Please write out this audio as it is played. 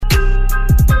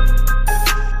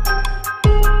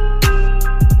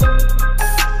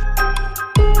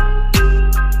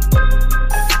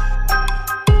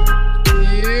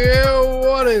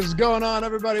on,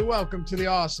 everybody? Welcome to the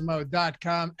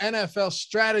Awesemo.com NFL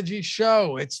Strategy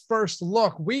Show. It's first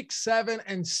look, week 7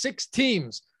 and 6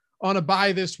 teams on a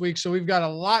bye this week. So we've got a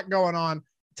lot going on,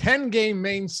 10-game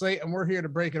main slate, and we're here to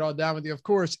break it all down with you. Of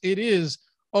course, it is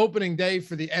opening day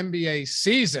for the NBA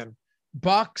season.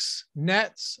 Bucks,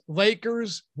 Nets,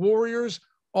 Lakers, Warriors,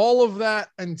 all of that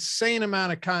insane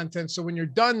amount of content. So when you're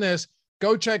done this,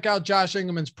 go check out Josh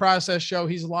Engelman's Process Show.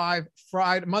 He's live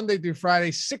Monday through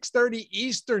Friday, 6:30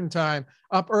 Eastern time,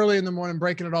 up early in the morning,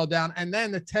 breaking it all down. And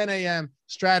then the 10 a.m.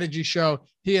 strategy show.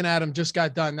 He and Adam just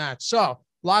got done that. So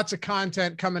lots of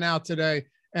content coming out today,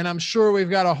 and I'm sure we've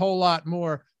got a whole lot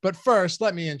more. But first,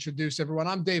 let me introduce everyone.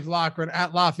 I'm Dave Lochran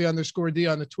at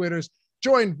Laffy_D on the Twitters,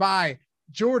 joined by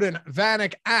Jordan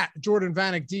Vanek at Jordan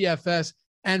Vanek DFS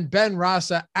and Ben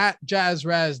Rasa at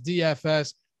JazzRaz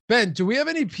DFS. Ben, do we have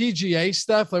any PGA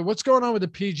stuff? Like, what's going on with the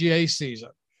PGA season?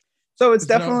 So it's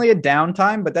definitely a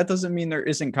downtime, but that doesn't mean there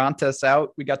isn't contests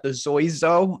out. We got the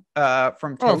Zoizo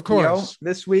from Tokyo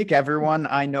this week. Everyone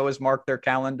I know has marked their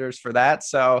calendars for that.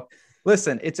 So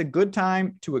listen, it's a good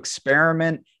time to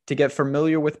experiment, to get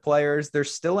familiar with players.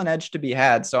 There's still an edge to be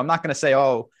had. So I'm not going to say,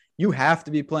 oh, you have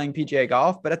to be playing PGA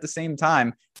golf, but at the same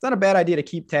time, it's not a bad idea to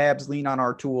keep tabs, lean on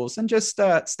our tools, and just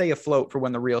stay afloat for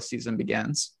when the real season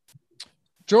begins.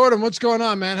 Jordan, what's going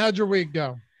on, man? How'd your week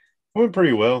go? Went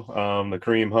pretty well. The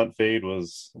Kareem Hunt fade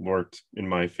worked in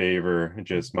my favor.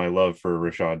 Just my love for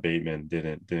Rashad Bateman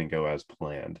didn't go as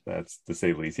planned. That's to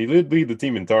say the least. He did lead the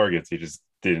team in targets. He just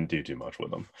didn't do too much with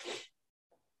them.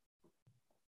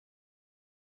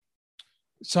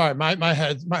 Sorry, my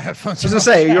headphones. I was gonna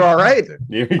say, you all right?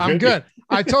 I'm good.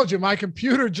 I told you my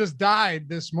computer just died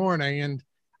this morning, and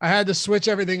I had to switch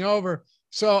everything over.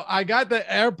 So I got the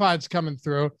AirPods coming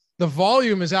through. The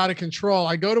volume is out of control.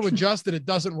 I go to adjust it. It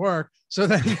doesn't work. So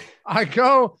then I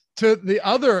go to the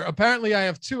other. Apparently, I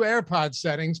have 2 AirPod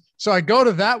settings. So I go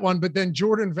to that one, but then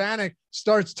Jordan Vanek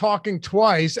starts talking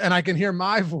twice, and I can hear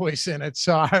my voice in it.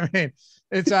 So, I mean,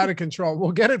 it's out of control.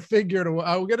 We'll get it figured away.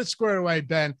 We'll get it squared away,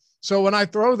 Ben. So when I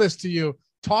throw this to you,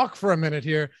 talk for a minute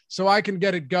here so I can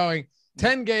get it going.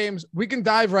 10 games. We can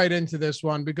dive right into this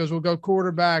one because we'll go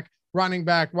quarterback, running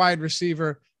back, wide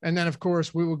receiver, and then, of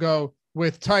course, we will go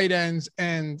with tight ends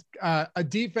and a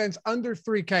defense under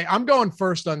 3K. I'm going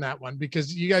first on that one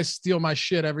because you guys steal my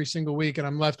shit every single week and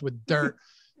I'm left with dirt.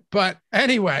 But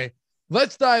anyway,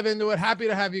 let's dive into it. Happy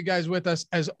to have you guys with us.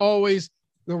 As always,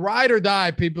 the ride or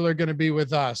die people are going to be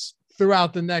with us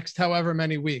throughout the next however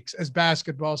many weeks as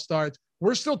basketball starts.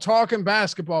 We're still talking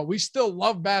basketball. We still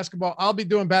love basketball. I'll be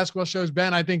doing basketball shows,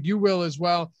 Ben. I think you will as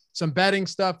well. Some betting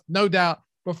stuff, no doubt.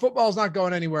 But football's not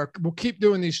going anywhere. We'll keep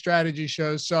doing these strategy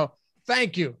shows. So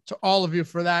thank you to all of you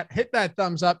for that. Hit that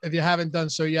thumbs up if you haven't done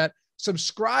so yet.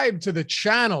 Subscribe to the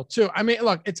channel too. I mean,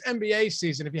 look, it's NBA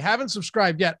season. If you haven't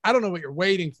subscribed yet, I don't know what you're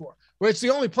waiting for. Well, it's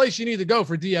the only place you need to go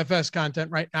for DFS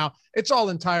content right now. It's all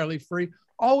entirely free.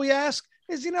 All we ask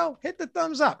is, hit the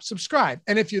thumbs up, subscribe.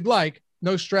 And if you'd like,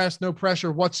 no stress, no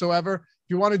pressure whatsoever. If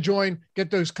you want to join, get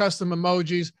those custom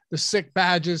emojis, the sick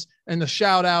badges, and the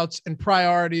shout outs and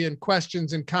priority and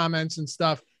questions and comments and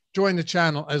stuff, join the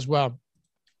channel as well.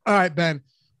 All right, Ben,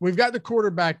 we've got the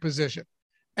quarterback position,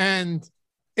 and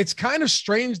it's kind of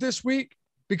strange this week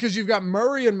because you've got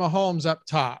Murray and Mahomes up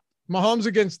top. Mahomes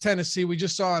against Tennessee. We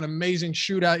just saw an amazing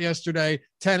shootout yesterday.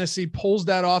 Tennessee pulls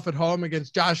that off at home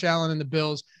against Josh Allen and the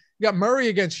Bills. You got Murray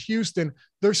against Houston.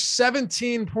 They're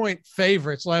 17-point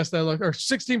favorites last I looked, or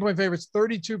 16-point favorites,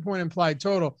 32-point implied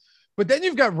total. But then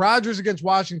you've got Rodgers against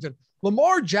Washington.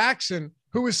 Lamar Jackson,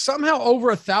 who is somehow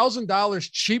over $1,000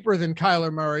 cheaper than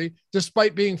Kyler Murray,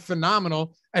 despite being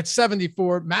phenomenal at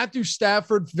 74. Matthew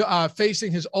Stafford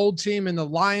facing his old team in the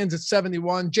Lions at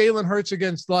 71. Jalen Hurts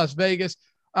against Las Vegas.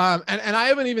 And I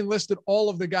haven't even listed all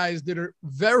of the guys that are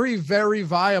very, very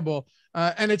viable.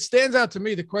 And it stands out to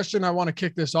me. The question I want to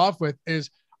kick this off with is,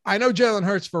 I know Jalen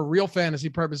Hurts for real fantasy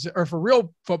purposes or for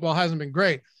real football hasn't been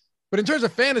great, but in terms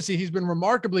of fantasy, he's been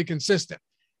remarkably consistent.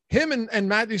 Him and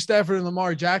Matthew Stafford and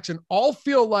Lamar Jackson all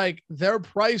feel like their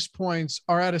price points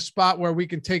are at a spot where we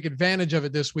can take advantage of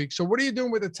it this week. So what are you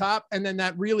doing with the top and then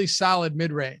that really solid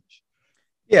mid-range?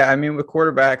 Yeah, I mean, with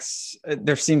quarterbacks,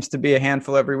 there seems to be a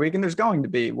handful every week, and there's going to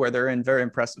be where they're in very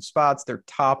impressive spots. They're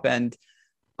top-end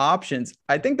options.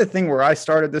 I think the thing where I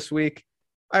started this week,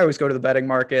 I always go to the betting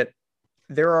market.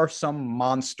 There are some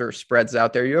monster spreads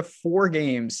out there. You have 4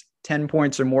 games, 10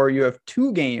 points or more. You have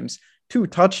 2 games, 2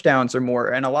 touchdowns or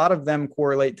more, and a lot of them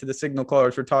correlate to the signal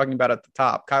callers we're talking about at the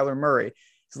top. Kyler Murray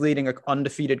is leading an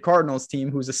undefeated Cardinals team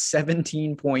who's a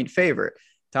 17-point favorite.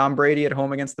 Tom Brady at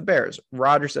home against the Bears,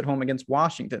 Rodgers at home against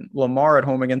Washington, Lamar at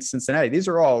home against Cincinnati. These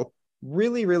are all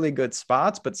really, really good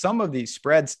spots, but some of these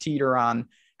spreads teeter on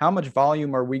how much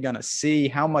volume are we going to see?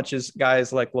 How much is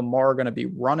guys like Lamar going to be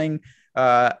running?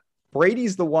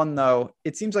 Brady's the one, though.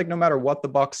 It seems like no matter what the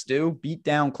Bucs do, beat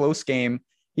down, close game,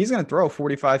 he's going to throw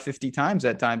 45, 50 times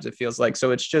at times, it feels like.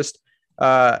 So it's just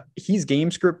he's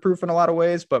game script proof in a lot of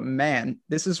ways. But, man,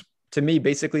 this is, to me,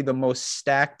 basically the most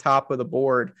stacked top of the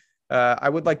board. I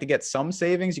would like to get some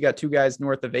savings. You got two guys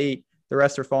north of 8. The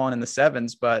rest are falling in the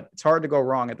 7s, but it's hard to go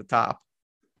wrong at the top.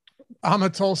 I'm a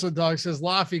Tulsa dog, says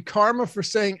Laffy. Karma for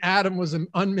saying Adam was an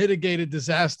unmitigated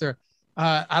disaster.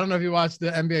 I don't know if you watched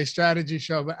the NBA strategy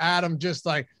show, but Adam just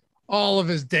like all of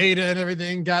his data and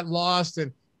everything got lost.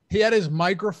 And he had his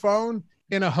microphone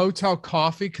in a hotel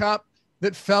coffee cup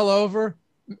that fell over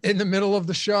in the middle of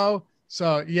the show.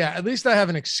 So, yeah, at least I have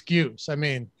an excuse. I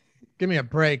mean, give me a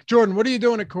break. Jordan, what are you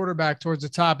doing at quarterback towards the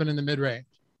top and in the mid-range?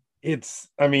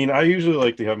 I usually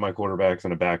like to have my quarterbacks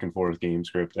in a back and forth game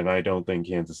script, and I don't think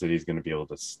Kansas City is going to be able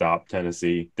to stop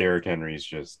Tennessee. Derrick Henry's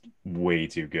just way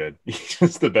too good. He's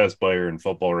just the best player in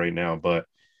football right now, but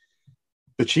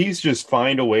the Chiefs just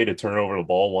find a way to turn over the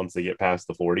ball once they get past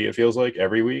the 40, it feels like,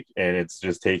 every week, and it's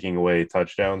just taking away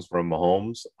touchdowns from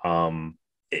Mahomes.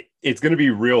 It's going to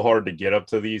be real hard to get up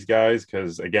to these guys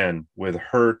because, again, with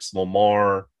Hurts,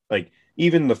 Lamar, like –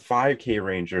 even the 5K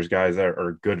range, there's guys that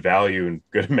are good value and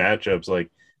good matchups. Like,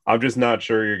 I'm just not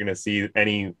sure you're going to see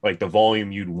any, like, the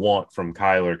volume you'd want from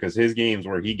Kyler, because his games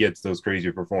where he gets those crazy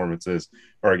performances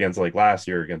are against, like, last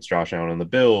year against Josh Allen and the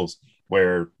Bills,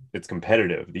 where it's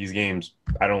competitive. These games,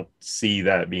 I don't see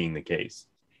that being the case.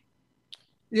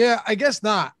 Yeah, I guess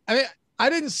not. I mean, I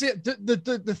didn't see it.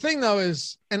 The thing, though,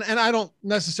 is, and I don't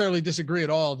necessarily disagree at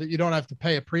all that you don't have to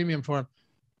pay a premium for him.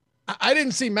 I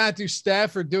didn't see Matthew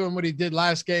Stafford doing what he did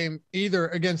last game either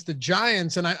against the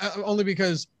Giants, and I only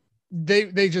because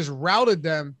they just routed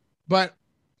them. But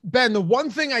Ben, the one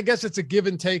thing, I guess it's a give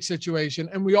and take situation,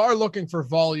 and we are looking for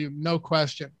volume, no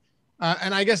question.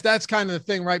 And I guess that's kind of the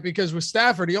thing, right? Because with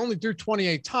Stafford, he only threw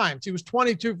 28 times. He was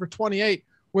 22 for 28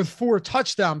 with 4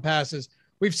 touchdown passes.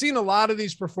 We've seen a lot of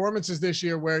these performances this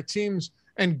year where teams,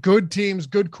 good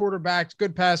quarterbacks,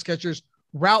 good pass catchers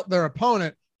route their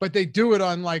opponent, but they do it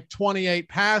on like 28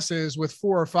 passes with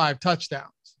 4 or 5 touchdowns.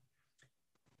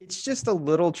 It's just a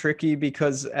little tricky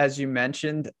because, as you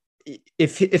mentioned,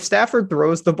 if Stafford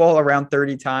throws the ball around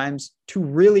 30 times to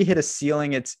really hit a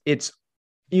ceiling, it's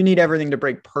you need everything to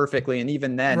break perfectly. And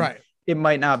even then, right, it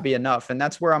might not be enough. And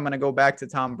that's where I'm going to go back to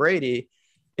Tom Brady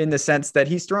in the sense that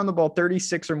he's thrown the ball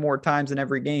 36 or more times in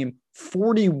every game,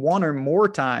 41 or more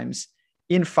times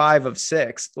in 5 of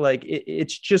 6. Like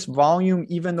it's just volume,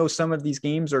 even though some of these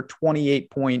games are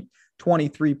 28-point,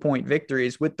 23-point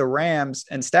victories. With the Rams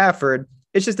and Stafford,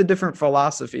 it's just a different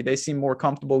philosophy. They seem more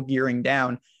comfortable gearing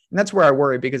down. And that's where I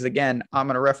worry because, again, I'm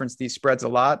going to reference these spreads a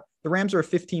lot. The Rams are a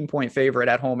 15-point favorite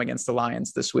at home against the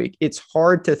Lions this week. It's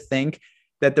hard to think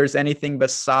that there's anything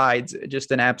besides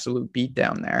just an absolute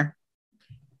beatdown there.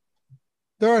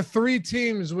 There are 3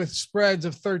 teams with spreads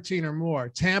of 13 or more.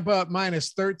 Tampa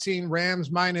minus 13, Rams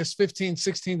minus 15,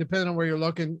 16, depending on where you're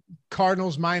looking.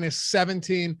 Cardinals minus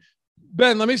 17.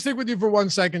 Ben, let me stick with you for 1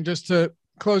 second just to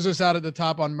close us out at the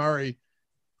top on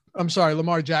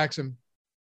Lamar Jackson.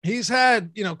 He's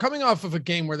had, coming off of a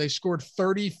game where they scored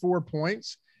 34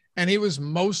 points and he was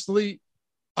mostly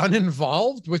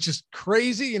uninvolved, which is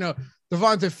crazy.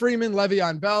 Devonta Freeman,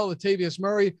 Le'Veon Bell, Latavius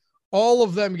Murray, all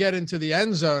of them get into the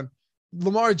end zone.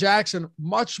 Lamar Jackson,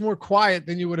 much more quiet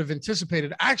than you would have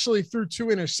anticipated, actually threw 2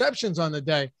 interceptions on the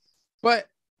day. But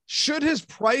should his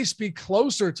price be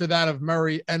closer to that of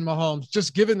Murray and Mahomes,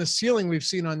 just given the ceiling we've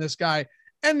seen on this guy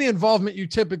and the involvement you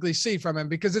typically see from him?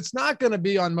 Because it's not going to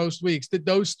be on most weeks that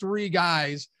those 3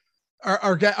 guys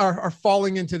are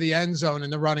falling into the end zone in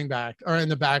the running back or in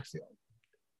the backfield.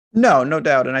 No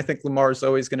doubt. And I think Lamar is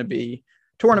always going to be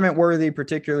tournament worthy,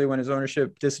 particularly when his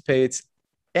ownership dissipates.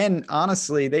 And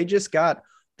honestly,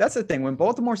 that's the thing. When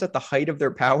Baltimore's at the height of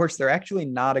their powers, they're actually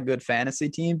not a good fantasy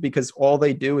team because all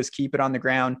they do is keep it on the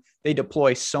ground. They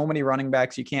deploy so many running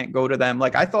backs, you can't go to them.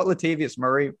 Like I thought Latavius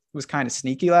Murray was kind of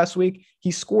sneaky last week.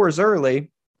 He scores early, and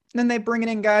then they bring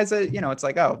in guys that, it's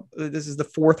like, oh, this is the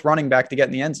 4th running back to get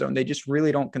in the end zone. They just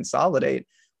really don't consolidate.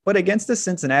 But against the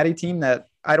Cincinnati team that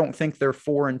I don't think they're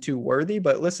 4-2 worthy,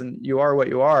 but listen, you are what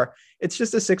you are. It's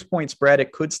just a 6-point spread.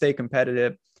 It could stay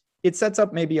competitive. It sets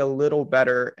up maybe a little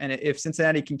better. And if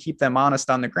Cincinnati can keep them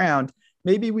honest on the ground,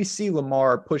 maybe we see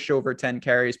Lamar push over 10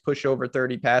 carries, push over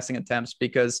 30 passing attempts,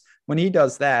 because when he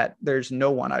does that, there's no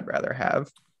one I'd rather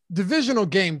have. Divisional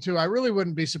game too. I really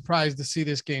wouldn't be surprised to see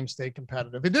this game stay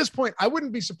competitive. At this point, I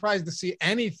wouldn't be surprised to see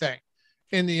anything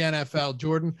in the NFL,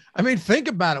 Jordan. I mean, think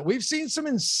about it. We've seen some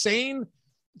insane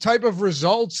type of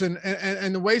results and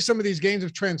the way some of these games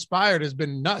have transpired has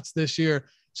been nuts this year.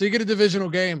 So you get a divisional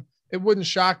game. It wouldn't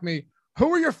shock me.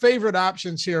 Who are your favorite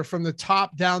options here from the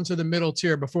top down to the middle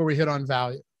tier before we hit on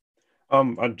value?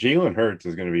 Jalen Hurts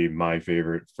is going to be my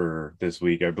favorite for this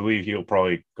week. I believe he'll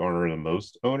probably garner the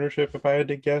most ownership if I had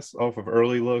to guess off of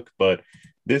early look. But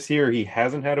this year, he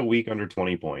hasn't had a week under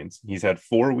 20 points. He's had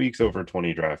 4 weeks over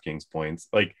 20 DraftKings points.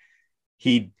 Like,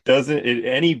 he doesn't,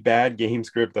 any bad game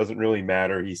script doesn't really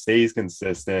matter. He stays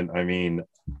consistent. I mean,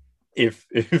 if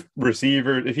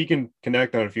he can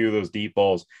connect on a few of those deep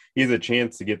balls, he has a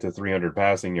chance to get to 300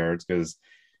 passing yards because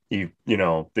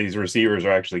these receivers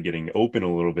are actually getting open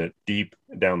a little bit deep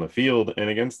down the field. And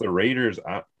against the Raiders,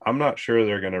 I'm not sure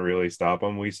they're going to really stop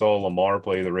them. We saw Lamar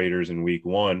play the Raiders in week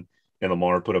 1 and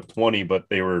Lamar put up 20, but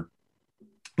they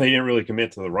didn't really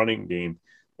commit to the running game.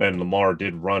 And Lamar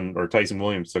did run, or Tyson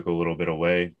Williams took a little bit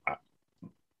away.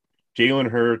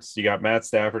 Jalen Hurts, you got Matt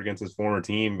Stafford against his former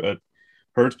team, but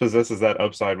Hurts possesses that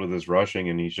upside with his rushing,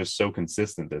 and he's just so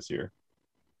consistent this year.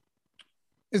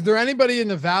 Is there anybody in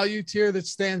the value tier that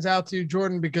stands out to you,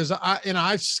 Jordan? Because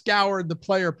I've scoured the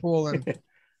player pool and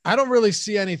I don't really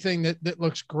see anything that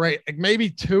looks great. Like maybe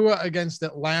Tua against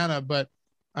Atlanta, but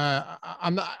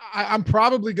I'm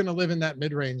probably going to live in that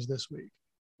mid-range this week.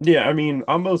 Yeah, I mean,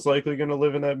 I'm most likely going to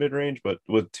live in that mid-range, but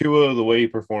with Tua, the way he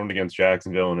performed against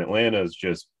Jacksonville and Atlanta is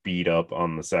just beat up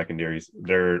on the secondaries.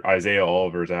 Isaiah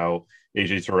Oliver's out.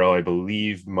 AJ Terrell, I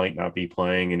believe, might not be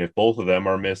playing. And if both of them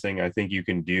are missing, I think you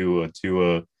can do a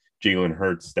Tua Jalen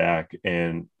Hurts stack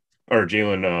or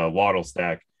Jalen Waddle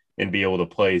stack and be able to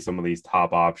play some of these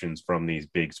top options from these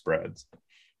big spreads.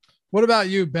 What about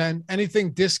you, Ben?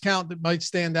 Anything discount that might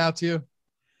stand out to you?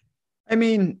 I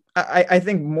mean, I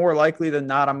think more likely than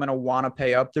not, I'm going to want to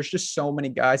pay up. There's just so many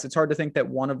guys. It's hard to think that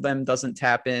one of them doesn't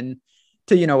tap in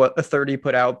to, a 30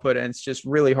 put output. And it's just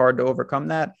really hard to overcome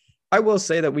that. I will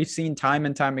say that we've seen time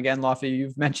and time again, Lofty,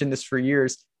 you've mentioned this for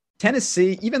years.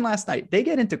 Tennessee, even last night, they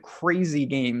get into crazy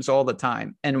games all the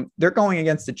time. And they're going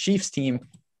against the Chiefs team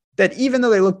that even though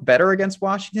they look better against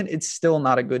Washington, it's still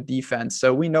not a good defense.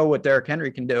 So we know what Derrick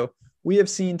Henry can do. We have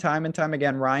seen time and time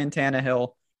again, Ryan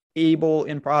Tannehill able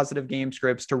in positive game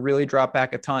scripts to really drop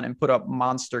back a ton and put up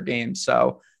monster games.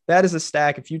 So that is a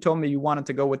stack. If you told me you wanted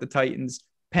to go with the Titans,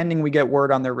 pending we get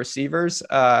word on their receivers,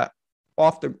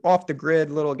 off the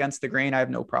grid, little against the grain, I have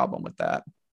no problem with that.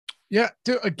 Yeah,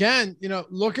 dude, again,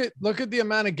 look at the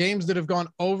amount of games that have gone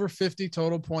over 50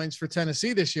 total points for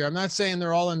Tennessee this year. I'm not saying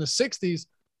they're all in the 60s,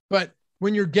 but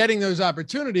when you're getting those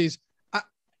opportunities,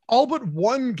 all but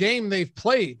one game they've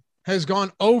played has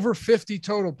gone over 50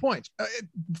 total points.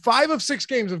 5 of 6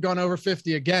 games have gone over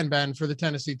 50 again, Ben, for the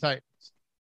Tennessee Titans.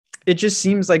 It just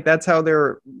seems like that's how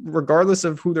they're, regardless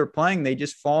of who they're playing, they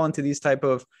just fall into these type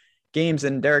of games.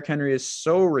 And Derrick Henry is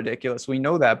so ridiculous. We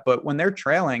know that, but when they're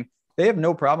trailing, they have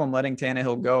no problem letting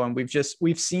Tannehill go. And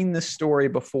we've seen this story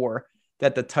before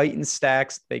that the Titans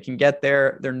stacks, they can get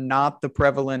there. They're not the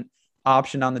prevalent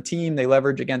option on the team. They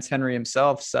leverage against Henry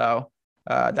himself. So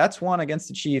that's one against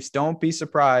the Chiefs. Don't be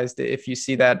surprised if you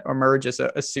see that emerge as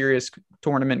a serious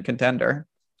tournament contender.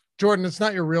 Jordan, it's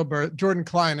not your real birth. Jordan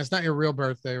Klein, it's not your real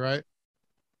birthday, right?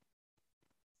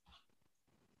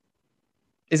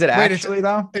 Is it actually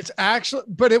though? It's actually,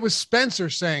 but it was Spencer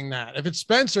saying that. If it's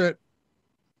Spencer,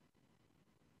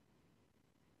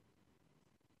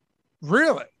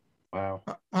 really? Wow.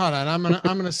 Hold on,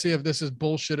 I'm gonna see if this is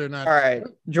bullshit or not. All right,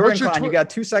 Jordan Klein, you got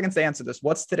 2 seconds to answer this.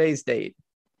 What's today's date?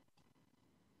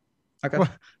 Okay.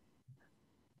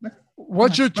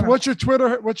 What's your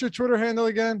Twitter handle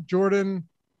again? Jordan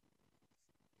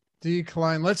D.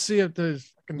 Klein. Let's see if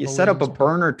there's. You set up a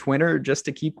burner Twitter just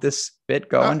to keep this bit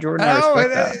going, Jordan. I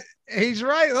respect that. He's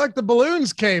right. Look, the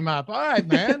balloons came up. All right,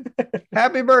 man.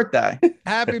 Happy birthday.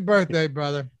 Happy birthday,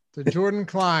 brother, to Jordan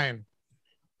Klein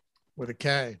with a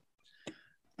K.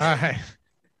 All right.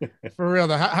 For real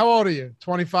though. How old are you?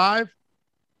 25?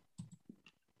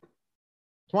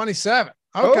 27.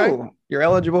 Okay. Oh, you're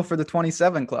eligible for the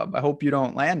 27 club. I hope you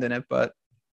don't land in it, but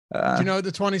do you know what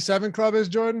the 27 club is,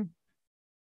 Jordan?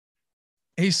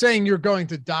 He's saying you're going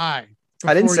to die.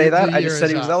 I didn't say that. I just said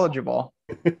he was eligible.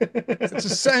 It's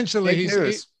essentially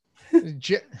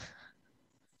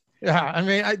yeah. I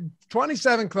mean,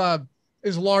 27 club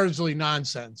is largely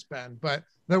nonsense, Ben. But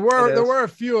there were a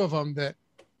few of them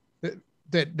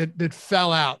that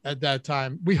fell out at that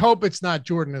time. We hope it's not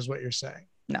Jordan, is what you're saying.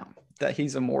 No, that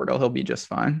he's immortal. He'll be just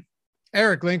fine.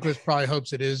 Eric Lindquist probably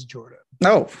hopes it is Jordan.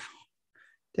 No,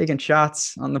 taking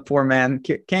shots on the poor man.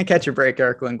 Can't catch a break,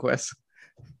 Eric Lindquist.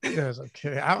 Yes,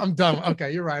 okay. I'm done.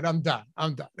 Okay, you're right. I'm done.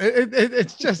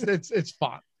 It's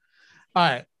fun. All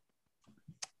right.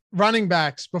 running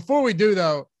backs. Before we do,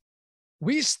 though,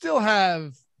 we still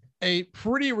have a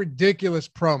pretty ridiculous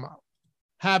promo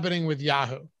happening with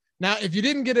Yahoo. Now, if you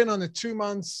didn't get in on the 2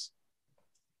 months,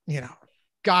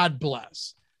 God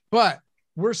bless. But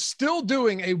we're still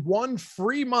doing a 1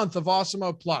 free month of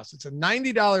Awesemo Plus. It's a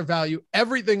 $90 value,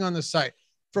 everything on the site,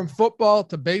 from football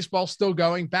to baseball still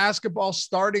going, basketball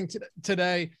starting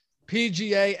today,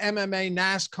 PGA, MMA,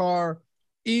 NASCAR,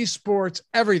 esports,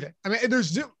 everything. I mean,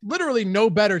 there's literally no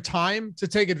better time to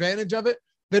take advantage of it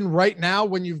than right now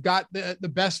when you've got the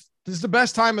best. This is the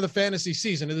best time of the fantasy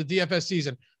season, of the DFS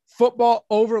season. Football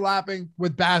overlapping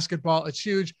with basketball. It's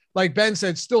huge. Like Ben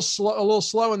said, still slow, a little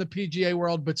slow in the PGA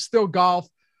world, but still golf.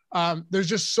 There's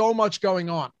just so much going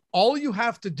on. All you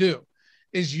have to do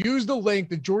is use the link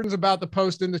that Jordan's about to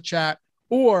post in the chat,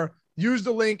 or use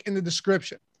the link in the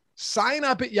description. Sign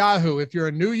up at Yahoo if you're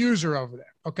a new user over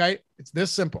there, okay? It's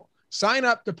this simple. Sign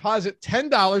up, deposit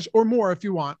 $10 or more if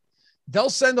you want. They'll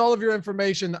send all of your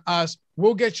information to us.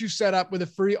 We'll get you set up with a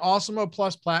free Awesemo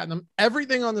Plus Platinum.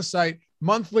 Everything on the site,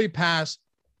 monthly pass.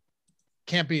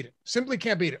 Can't beat it. Simply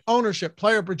can't beat it. Ownership,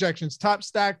 player projections, top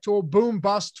stack tool, boom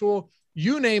bust tool,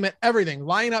 you name it, everything.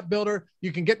 Lineup builder.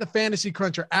 You can get the Fantasy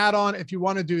Cruncher add-on if you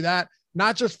want to do that.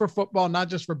 Not just for football, not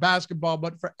just for basketball,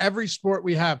 but for every sport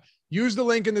we have. Use the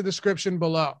link in the description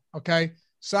below, okay?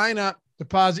 Sign up,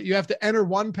 deposit. You have to enter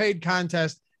one paid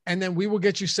contest, and then we will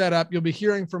get you set up. You'll be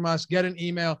hearing from us, get an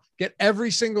email, get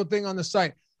every single thing on the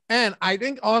site. And I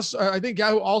think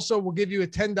Yahoo also will give you a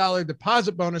 $10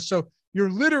 deposit bonus. So you're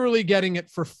literally getting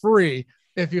it for free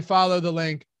if you follow the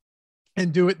link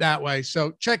and do it that way.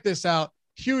 So check this out.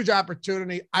 Huge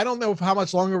opportunity. I don't know how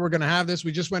much longer we're going to have this.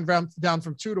 We just went down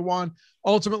from 2 to 1.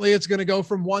 Ultimately, it's going to go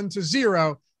from 1 to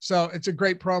 0. So it's a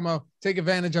great promo. Take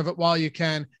advantage of it while you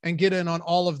can and get in on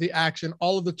all of the action,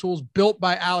 all of the tools built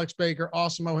by Alex Baker,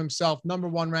 Awesemo himself,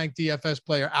 #1 ranked DFS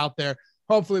player out there.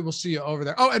 Hopefully we'll see you over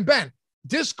there. Oh, and Ben,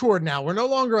 Discord now. We're no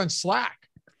longer on Slack.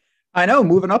 I know,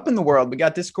 moving up in the world. We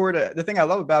got Discord. The thing I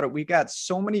love about it, we got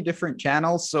so many different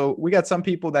channels. So we got some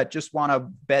people that just want to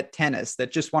bet tennis,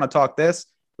 that just want to talk this.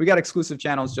 We got exclusive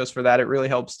channels just for that. It really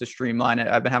helps to streamline it.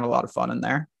 I've been having a lot of fun in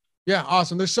there. Yeah,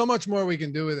 awesome. There's so much more we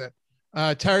can do with it.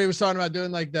 Terry was talking about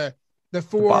doing like the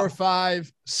 4,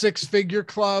 5, 6-figure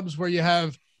clubs where you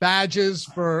have badges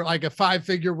for like a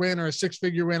 5-figure win or a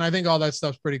 6-figure win. I think all that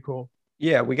stuff's pretty cool.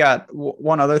 Yeah, we got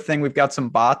one other thing. We've got some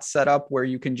bots set up where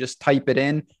you can just type it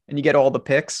in and you get all the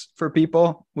picks for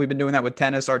people. We've been doing that with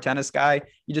tennis. Our tennis guy,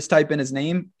 you just type in his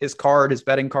name, his card, his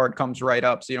betting card comes right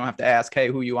up. So you don't have to ask, hey,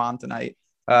 who you on tonight?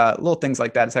 Little things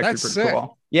like that. It's actually pretty sick.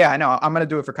 Cool. Yeah, I know. I'm going to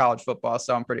do it for college football.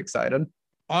 So I'm pretty excited.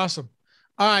 Awesome.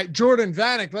 All right, Jordan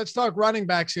Vanek, let's talk running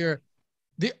backs here.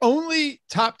 The only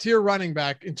top tier running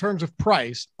back in terms of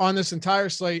price on this entire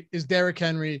slate is Derrick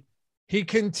Henry. He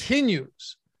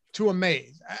continues to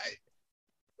amaze.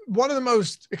 One of the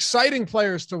most exciting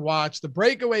players to watch. The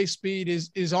breakaway speed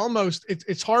is almost,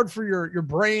 it's hard for your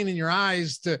brain and your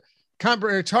eyes to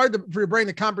comprehend. It's hard for your brain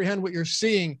to comprehend what you're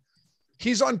seeing.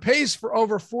 He's on pace for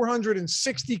over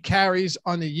 460 carries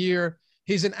on the year.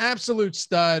 He's an absolute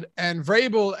stud, and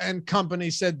Vrabel and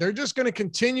company said they're just going to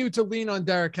continue to lean on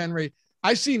Derrick Henry.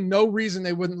 I see no reason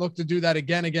they wouldn't look to do that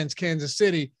again against Kansas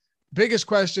City. Biggest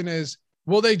question is,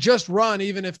 will they just run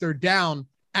even if they're down?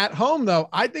 At home, though,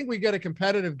 I think we get a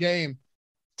competitive game.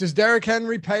 Does Derrick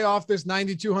Henry pay off this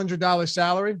 $9,200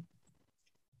 salary?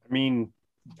 I mean,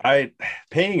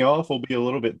 paying off will be a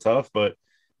little bit tough, but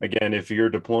again, if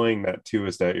you're deploying that to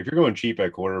a stat, if you're going cheap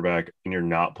at quarterback and you're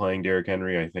not playing Derrick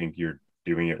Henry, I think you're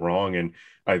doing it wrong. And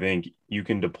I think you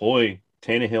can deploy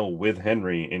Tannehill with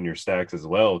Henry in your stacks as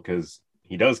well, because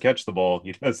he does catch the ball.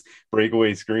 He does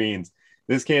breakaway screens.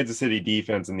 This Kansas City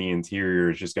defense in the interior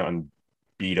has just gotten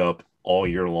beat up all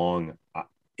year long.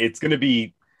 It's going to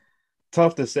be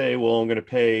tough to say, well, I'm going to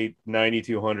pay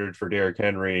 $9,200 for Derrick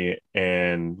Henry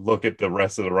and look at the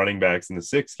rest of the running backs in the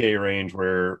 6K range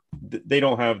where they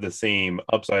don't have the same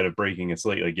upside of breaking a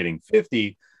slate, like getting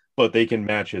 50, but they can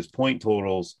match his point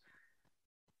totals.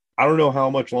 I don't know how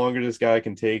much longer this guy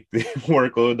can take the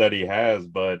workload that he has,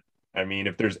 but I mean,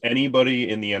 if there's anybody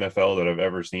in the NFL that I've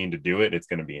ever seen to do it, it's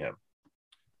going to be him.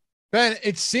 Ben,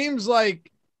 it seems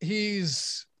like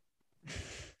he's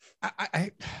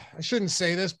I shouldn't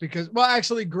say this because, well,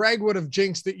 actually, Greg would have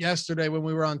jinxed it yesterday when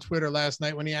we were on Twitter last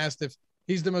night when he asked if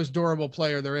he's the most durable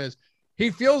player there is. He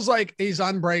feels like he's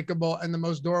unbreakable and the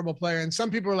most durable player. And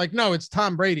some people are like, no, it's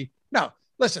Tom Brady. No,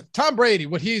 listen, Tom Brady,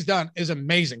 what he's done is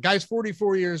amazing. Guy's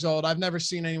 44 years old. I've never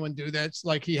seen anyone do that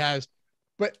like he has.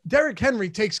 But Derrick Henry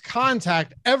takes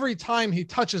contact every time he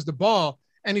touches the ball,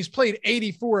 and he's played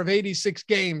 84 of 86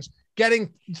 games,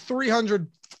 getting 300,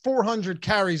 400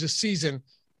 carries a season.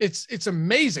 It's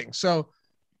amazing. So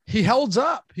he holds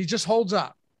up. He just holds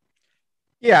up.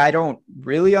 Yeah, I don't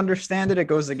really understand it. It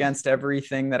goes against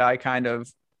everything that I kind of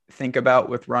think about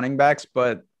with running backs,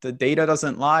 but the data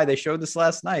doesn't lie. They showed this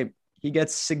last night. He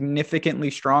gets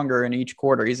significantly stronger in each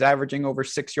quarter. He's averaging over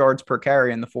 6 yards per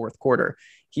carry in the fourth quarter.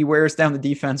 He wears down the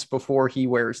defense before he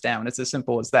wears down. It's as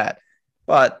simple as that.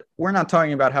 But we're not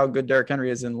talking about how good Derrick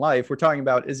Henry is in life. We're talking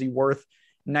about, is he worth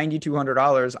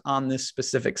 $9,200 on this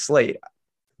specific slate?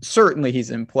 Certainly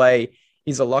he's in play.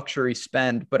 He's a luxury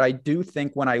spend. But I do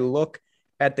think when I look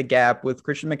at the gap with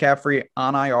Christian McCaffrey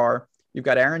on IR, you've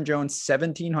got Aaron Jones,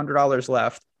 $1,700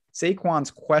 left.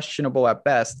 Saquon's questionable at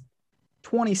best,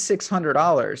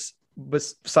 $2,600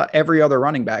 beside every other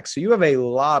running back. So you have a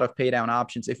lot of pay down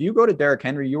options. If you go to Derrick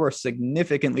Henry, you are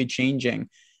significantly changing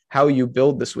how you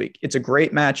build this week. It's a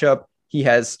great matchup. He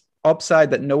has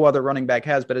upside that no other running back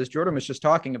has. But as Jordan was just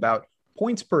talking about,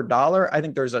 points per dollar, I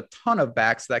think there's a ton of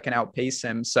backs that can outpace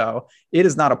him. So it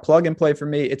is not a plug and play for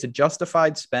me. It's a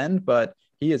justified spend, but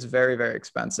he is very, very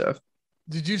expensive.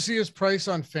 Did you see his price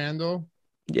on FanDuel?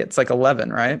 Yeah, it's like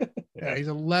 11, right? Yeah, he's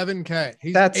 11K.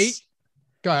 He's That's 8.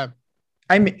 Go ahead.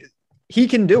 I mean, he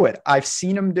can do it. I've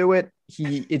seen him do it.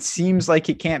 It seems like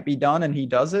it can't be done, and he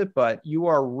does it, but you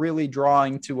are really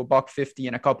drawing to $150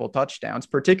 and a couple touchdowns,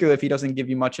 particularly if he doesn't give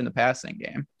you much in the passing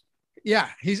game. Yeah,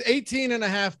 he's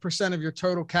 18.5% of your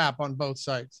total cap on both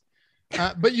sites.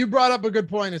 But you brought up a good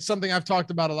point. It's something I've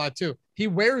talked about a lot too. He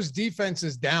wears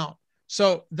defenses down.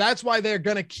 So that's why they're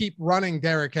going to keep running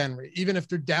Derrick Henry, even if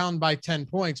they're down by 10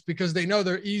 points, because they know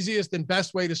their easiest and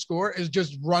best way to score is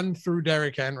just run through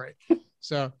Derrick Henry.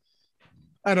 So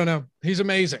I don't know. He's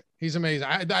amazing. He's amazing.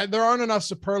 There aren't enough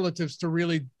superlatives to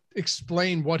really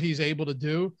explain what he's able to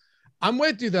do. I'm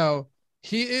with you, though.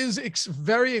 He is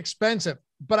very expensive.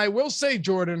 But I will say,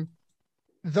 Jordan,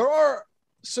 there are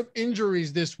some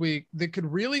injuries this week that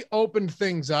could really open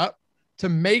things up to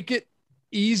make it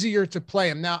easier to play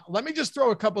him. Now, let me just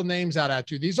throw a couple names out at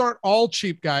you. These aren't all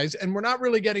cheap guys, and we're not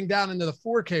really getting down into the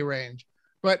 4K range,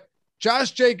 but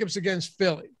Josh Jacobs against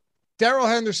Philly. Darrell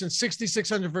Henderson,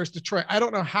 6,600 versus Detroit. I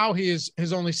don't know how he is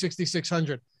only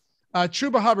 6,600.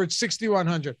 Chuba Hubbard,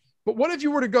 6,100. But what if you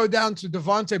were to go down to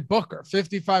Devontae Booker,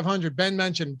 5,500? Ben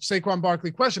mentioned Saquon Barkley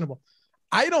questionable.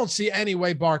 I don't see any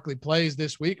way Barkley plays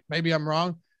this week. Maybe I'm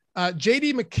wrong.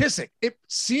 J.D. McKissick. It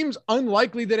seems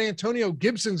unlikely that Antonio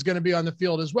Gibson's going to be on the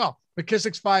field as well.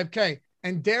 McKissick's 5K.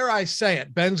 And dare I say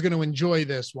it, Ben's going to enjoy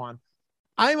this one.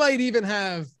 I might even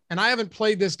have, and I haven't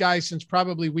played this guy since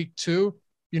probably week 2.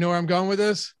 You know where I'm going with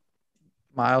this?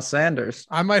 Miles Sanders.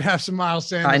 I might have some Miles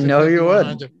Sanders. I know you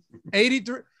would.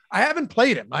 83. I haven't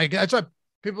played him. That's why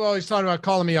people always talk about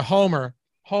calling me a homer.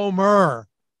 Homer,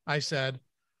 I said.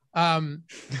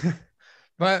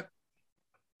 But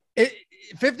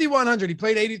 5,100. He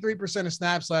played 83% of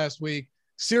snaps last week.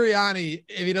 Sirianni,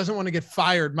 if he doesn't want to get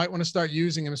fired, might want to start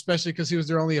using him, especially because he was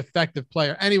their only effective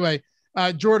player. Anyway,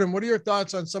 Jordan, what are your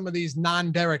thoughts on some of these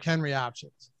non-Derrick Henry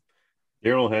options?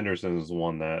 Darrell Henderson is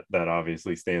one that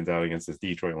obviously stands out against this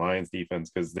Detroit Lions defense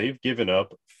because they've given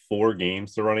up 4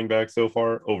 games to running back so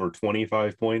far, over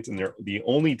 25 points, and they're the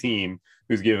only team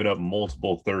who's given up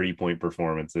multiple 30-point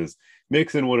performances.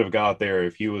 Mixon would have got there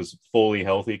if he was fully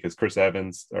healthy because Chris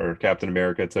Evans or Captain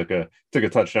America took a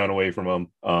touchdown away from him,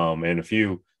 and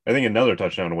I think another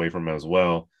touchdown away from him as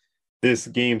well. This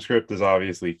game script is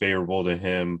obviously favorable to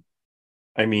him.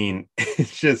 I mean,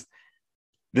 it's just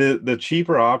the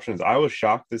cheaper options. I was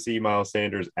shocked to see Miles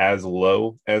Sanders as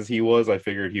low as he was. I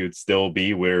figured he would still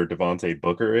be where Devontae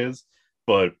Booker is,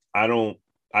 but I don't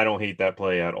hate that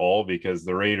play at all because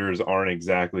the Raiders aren't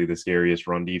exactly the scariest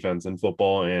run defense in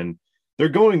football, and they're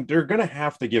going to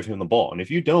have to give him the ball. And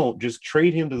if you don't, just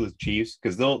trade him to the Chiefs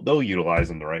because they'll utilize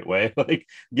him the right way. Like,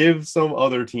 give some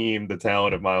other team the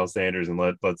talent of Miles Sanders and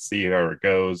let's see how it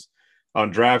goes.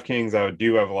 On DraftKings, I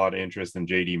do have a lot of interest in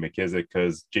J.D. McKissick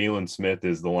because Jalen Smith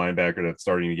is the linebacker that's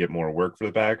starting to get more work for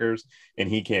the Packers, and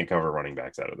he can't cover running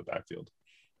backs out of the backfield.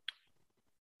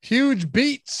 Huge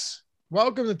beats.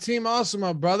 Welcome to Team Awesome,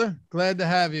 my brother. Glad to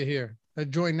have you here. The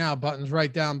join now button's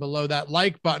right down below that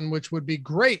like button, which would be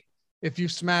great if you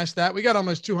smash that. We got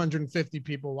almost 250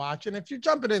 people watching. If you're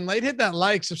jumping in late, hit that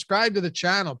like, subscribe to the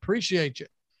channel. Appreciate you.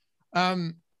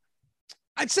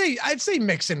 I'd say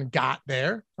Mixon got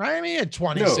there, right? I mean, he had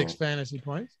 26 fantasy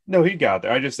points. No, he got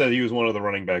there. I just said he was one of the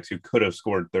running backs who could have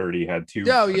scored 30, had 2.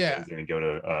 Oh, yeah. And go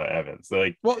to Evans.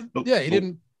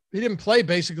 He didn't play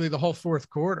basically the whole fourth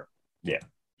quarter.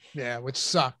 Yeah, which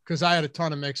sucked because I had a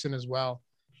ton of Mixon as well.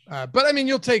 But I mean,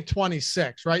 you'll take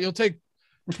 26, right? You'll take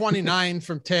 29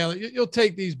 from Taylor. You'll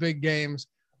take these big games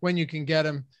when you can get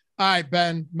them. All right,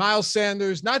 Ben, Miles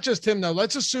Sanders, not just him though.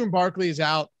 Let's assume Barkley is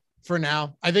out for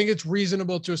now. I think it's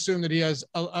reasonable to assume that he has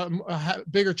a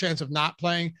bigger chance of not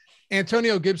playing.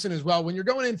 Antonio Gibson as well. When you're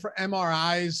going in for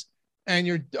MRIs and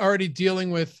you're already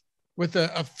dealing with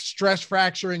a stress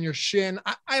fracture in your shin,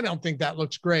 I don't think that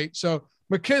looks great. So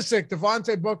McKissick,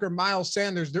 Devontae Booker, Miles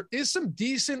Sanders, there is some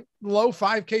decent low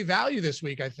 5K value this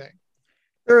week, I think.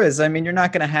 There is. I mean, you're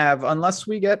not going to have, unless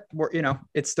we get,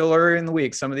 it's still early in the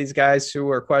week. Some of these guys who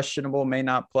are questionable may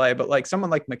not play, but like someone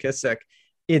like McKissick,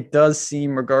 it does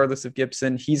seem, regardless of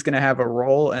Gibson, he's going to have a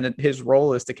role, and his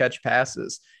role is to catch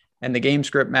passes. And the game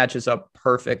script matches up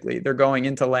perfectly. They're going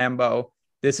into Lambeau.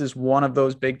 This is one of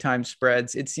those big time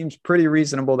spreads. It seems pretty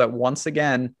reasonable that once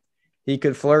again, he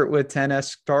could flirt with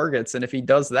 10S targets. And if he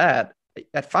does that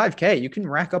at 5K, you can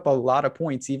rack up a lot of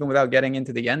points even without getting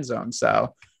into the end zone.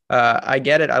 So I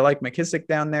get it. I like McKissick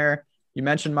down there. You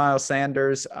mentioned Miles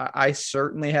Sanders. I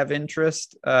certainly have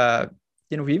interest.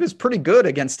 He was pretty good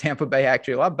against Tampa Bay,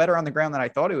 actually, a lot better on the ground than I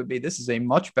thought it would be. This is a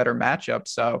much better matchup.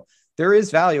 So there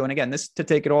is value. And again, this to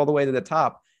take it all the way to the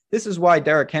top. This is why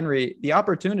Derrick Henry, the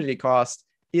opportunity cost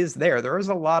is there. There is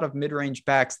a lot of mid-range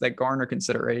backs that garner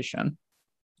consideration.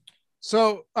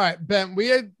 So, all right, Ben, we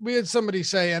had somebody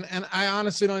say, and I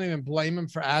honestly don't even blame him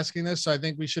for asking this. So I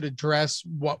think we should address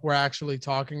what we're actually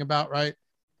talking about, right?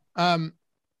 Who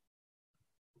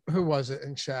was it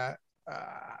in chat?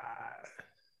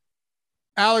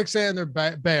 Alexander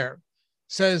Bear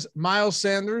says, Miles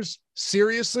Sanders,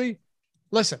 seriously?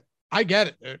 Listen, I get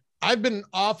it, dude. I've been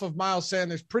off of Miles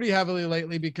Sanders pretty heavily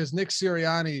lately because Nick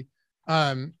Sirianni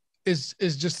is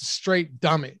just a straight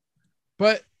dummy.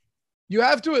 But you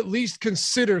have to at least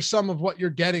consider some of what you're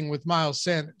getting with Miles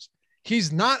Sanders.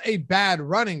 He's not a bad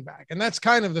running back, and that's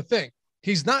kind of the thing.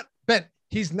 He's not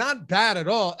bad at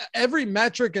all. Every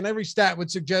metric and every stat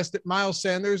would suggest that Miles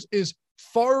Sanders is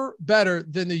far better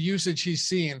than the usage he's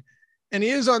seen. And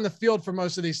he is on the field for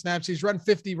most of these snaps. He's run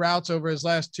 50 routes over his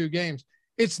last 2 games.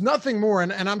 It's nothing more,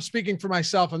 and I'm speaking for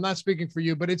myself, I'm not speaking for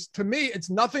you, but to me, it's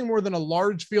nothing more than a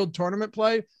large field tournament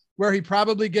play where he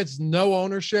probably gets no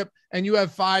ownership and you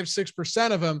have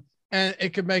 5-6% of him, and it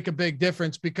could make a big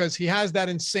difference because he has that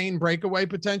insane breakaway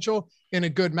potential in a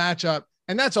good matchup.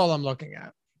 And that's all I'm looking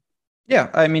at. Yeah.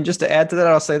 I mean, just to add to that,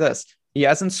 I'll say this. He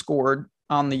hasn't scored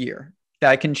on the year.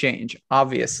 That can change,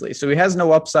 obviously. So he has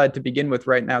no upside to begin with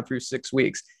right now through 6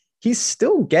 weeks. He's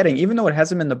still getting, even though it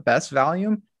hasn't been the best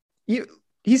volume,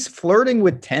 he's flirting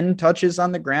with 10 touches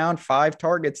on the ground, 5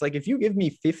 targets. Like if you give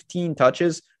me 15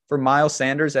 touches for Miles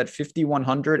Sanders at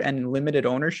 5,100 and limited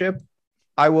ownership,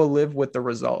 I will live with the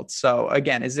results. So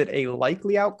again, is it a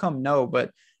likely outcome? No,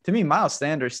 but to me, Miles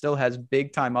Sanders still has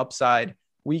big time upside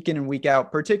week in and week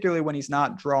out, particularly when he's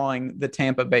not drawing the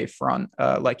Tampa Bay front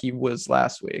like he was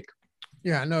last week.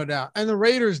 Yeah, no doubt. And the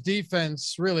Raiders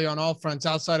defense really on all fronts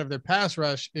outside of their pass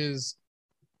rush is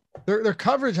their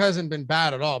coverage hasn't been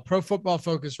bad at all. Pro Football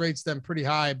Focus rates them pretty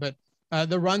high, but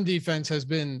the run defense has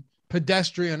been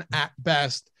pedestrian at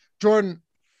best. Jordan,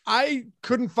 I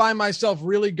couldn't find myself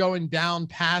really going down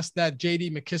past that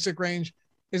JD McKissick range.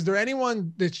 Is there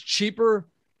anyone that's cheaper?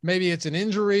 Maybe it's an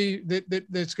injury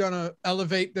that's going to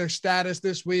elevate their status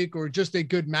this week, or just a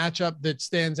good matchup that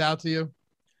stands out to you?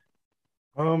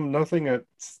 Nothing that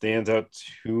stands out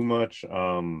too much.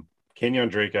 Kenyon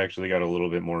Drake actually got a little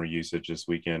bit more usage this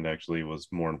weekend, actually was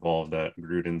more involved that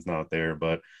Gruden's not there.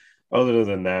 But other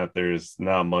than that, there's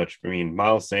not much. I mean,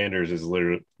 Miles Sanders and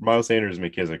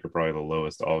McKissick are probably the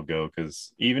lowest I'll go,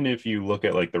 because even if you look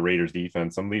at like the Raiders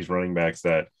defense, some of these running backs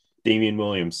that Damian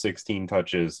Williams, 16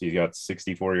 touches, he got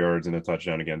 64 yards and a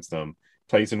touchdown against them.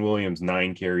 Tyson Williams,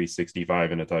 9 carries,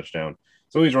 65 and a touchdown.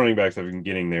 So these running backs have been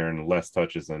getting there in less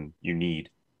touches than you need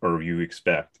or you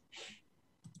expect.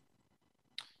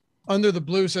 Under the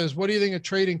Blue says, what do you think of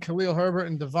trading Khalil Herbert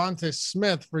and Devontae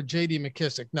Smith for JD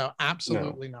McKissick? No,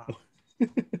 absolutely not.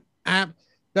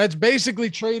 That's basically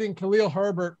trading Khalil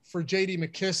Herbert for JD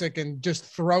McKissick and just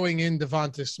throwing in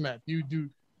Devontae Smith. You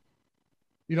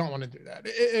don't want to do that.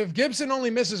 If Gibson only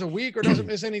misses a week or doesn't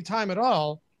miss any time at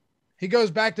all, he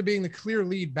goes back to being the clear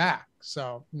lead back.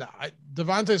 So no,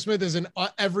 Devontae Smith is an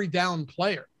every down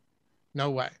player.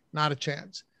 No way, not a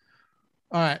chance.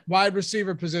 All right, wide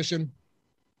receiver position.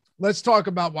 Let's talk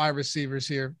about wide receivers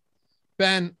here.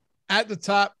 Ben, at the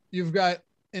top, you've got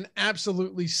an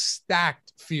absolutely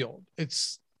stacked field.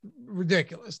 It's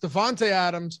ridiculous. Devontae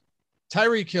Adams,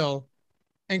 Tyreek Hill,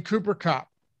 and Cooper Kupp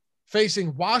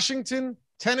facing Washington,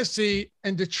 Tennessee,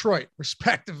 and Detroit,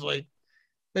 respectively.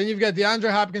 Then you've got DeAndre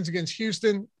Hopkins against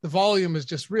Houston. The volume has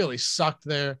just really sucked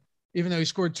there. even though he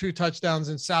scored 2 touchdowns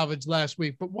in salvage last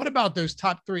week. But what about those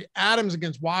top 3? Adams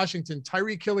against Washington,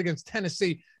 Tyreek Hill against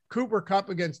Tennessee, Cooper Kupp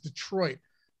against Detroit.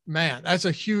 Man, that's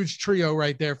a huge trio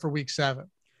right there for week 7.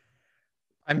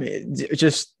 I mean,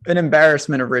 just an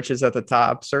embarrassment of riches at the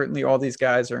top. Certainly all these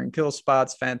guys are in kill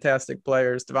spots, fantastic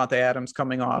players. Devontae Adams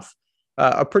coming off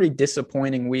a pretty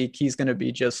disappointing week. He's going to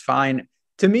be just fine.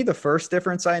 To me, the first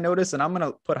difference I noticed, and I'm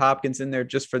going to put Hopkins in there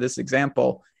just for this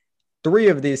example, 3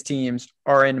 of these teams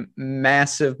are in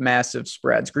massive, massive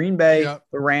spreads. Green Bay, Yep.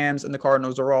 the Rams, and the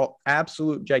Cardinals are all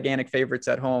absolute gigantic favorites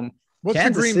at home. What's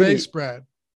Kansas the Green City, Bay spread?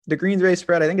 The Green Bay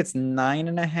spread, I think it's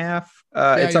 9.5.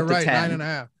 Yeah, it's up you're to right, 10.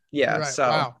 9.5. Yeah, Right. so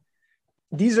Wow.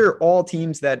 these are all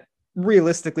teams that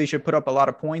realistically should put up a lot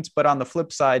of points, but on the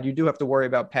flip side, you do have to worry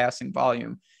about passing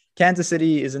volume. Kansas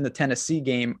City is in the Tennessee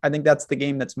game. I think that's the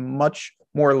game that's much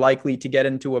more likely to get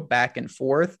into a back and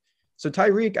forth. So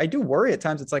Tyreek, I do worry at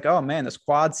times. It's like, oh man, this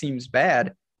quad seems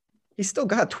bad. He's still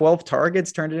got 12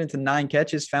 targets, turned it into 9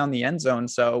 catches, found the end zone.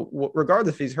 So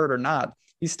regardless if he's hurt or not,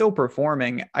 he's still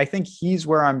performing. I think he's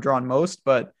where I'm drawn most,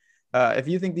 but if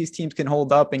you think these teams can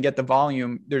hold up and get the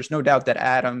volume, there's no doubt that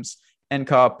Adams and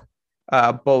Kupp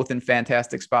both in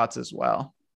fantastic spots as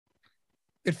well.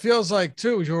 It feels like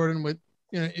too, Jordan, with,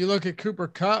 you look at Cooper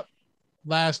Kupp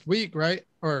last week, right?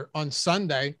 Or on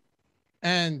Sunday.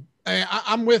 And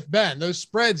I'm with Ben. Those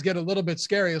spreads get a little bit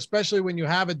scary, especially when you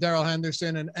have a Darrell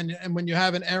Henderson and when you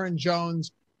have an Aaron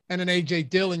Jones and an AJ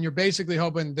Dillon. You're basically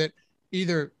hoping that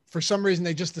either for some reason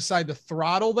they just decide to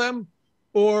throttle them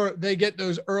or they get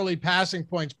those early passing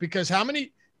points, because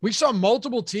we saw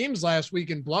multiple teams last week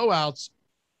in blowouts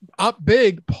up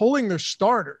big, pulling their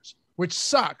starters, which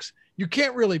sucks. You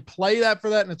can't really play that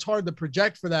for that, and it's hard to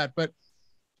project for that. But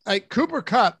like Cooper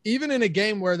Kupp, even in a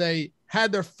game where they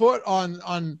had their foot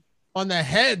on the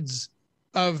heads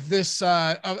of this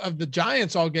of the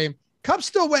Giants all game, Kupp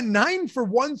still went 9 for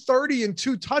 130 and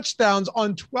 2 touchdowns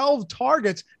on 12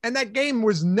 targets, and that game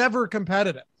was never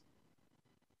competitive.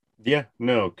 Yeah,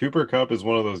 no, Cooper Kupp is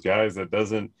one of those guys that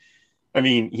doesn't. I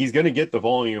mean, he's going to get the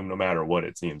volume no matter what,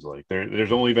 it seems like.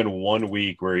 There's only been 1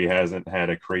 week where he hasn't had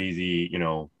a crazy,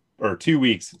 or 2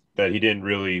 weeks that he didn't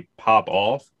really pop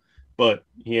off, but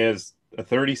he has a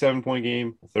 37-point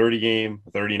game, a 30 game,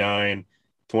 a 39,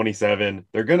 27.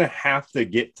 They're going to have to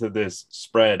get to this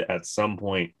spread at some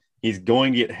point. He's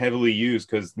going to get heavily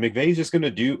used because McVay's just going to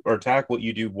do or attack what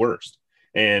you do worst.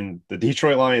 And the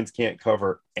Detroit Lions can't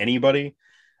cover anybody.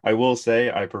 I will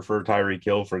say I prefer Tyreek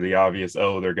Hill for the obvious,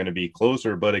 they're going to be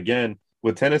closer. But again,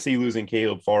 with Tennessee losing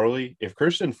Caleb Farley, if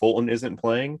Christian Fulton isn't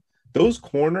playing, those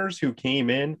corners who came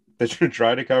in that should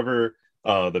try to cover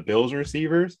the Bills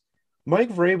receivers, Mike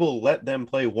Vrabel let them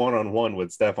play one-on-one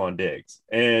with Stephon Diggs.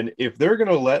 And if they're going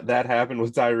to let that happen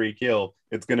with Tyreek Hill,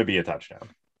 it's going to be a touchdown.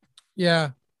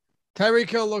 Yeah. Tyreek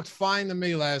Hill looked fine to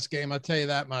me last game. I'll tell you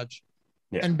that much.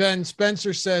 Yeah. And Ben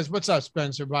Spencer says, what's up,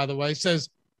 Spencer, by the way, says,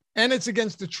 and it's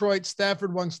against Detroit.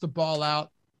 Stafford wants to ball out.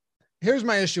 Here's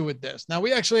my issue with this. Now,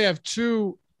 we actually have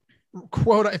 2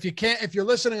 quote. If you're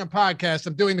listening on podcast,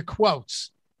 I'm doing the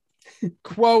quotes.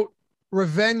 Quote,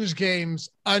 revenge games,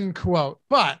 unquote.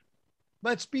 But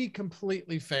let's be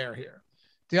completely fair here.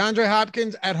 DeAndre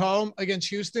Hopkins at home against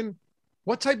Houston.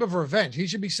 What type of revenge? He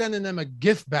should be sending them a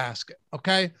gift basket.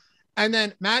 Okay. And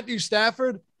then Matthew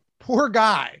Stafford, poor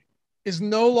guy, is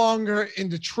no longer in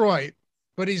Detroit,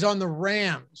 but he's on the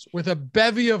Rams with a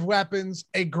bevy of weapons,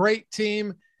 a great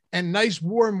team, and nice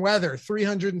warm weather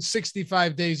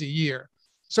 365 days a year.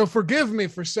 So forgive me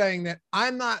for saying that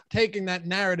I'm not taking that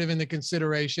narrative into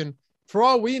consideration. For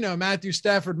all we know, Matthew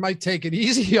Stafford might take it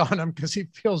easy on him because he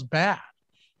feels bad.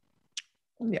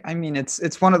 Yeah, I mean,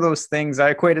 it's one of those things.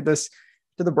 I equated this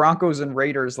to the Broncos and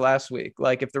Raiders last week.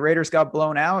 Like if the Raiders got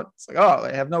blown out, it's like, oh,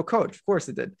 they have no coach. Of course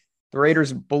it did. The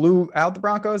Raiders blew out the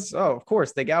Broncos. Oh, of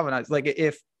course they galvanized. Like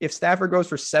if Stafford goes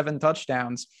for 7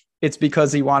 touchdowns, it's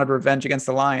because he wanted revenge against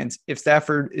the Lions. If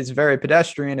Stafford is very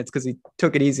pedestrian, it's because he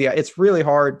took it easy. It's really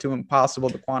hard to impossible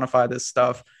to quantify this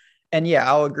stuff. And yeah,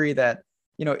 I'll agree that,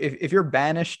 if you're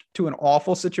banished to an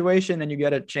awful situation and you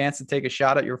get a chance to take a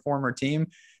shot at your former team,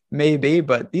 maybe,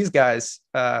 but these guys,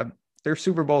 they're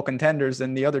Super Bowl contenders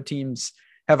and the other teams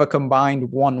have a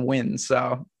combined 1 win.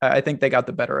 So I think they got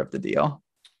the better of the deal.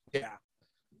 Yeah.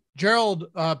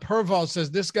 Gerald Perval says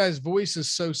this guy's voice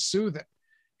is so soothing.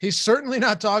 He's certainly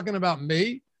not talking about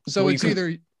me. So it's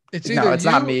either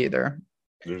not me either.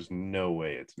 There's no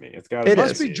way it's me. It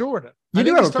must be Jordan. You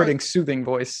do have a pretty soothing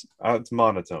voice. It's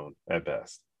monotone at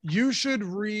best. You should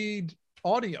read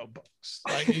audiobooks.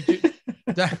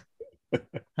 Like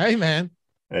hey man,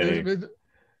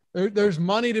 there's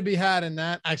money to be had in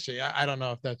that. Actually, I don't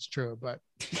know if that's true, but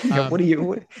Yeah,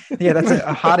 yeah, that's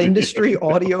a hot industry,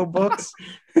 audiobooks.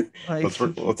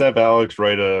 Like, let's have Alex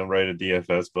write a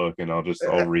DFS book, and I'll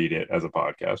read it as a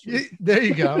podcast. There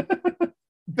you go.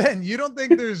 Ben, you don't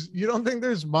think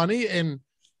there's money in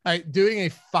doing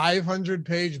a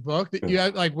 500-page book that you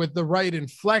have, like, with the right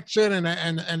inflection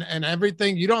and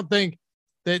everything? You don't think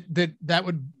that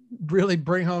would really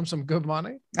bring home some good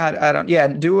money? I don't. Yeah,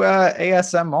 do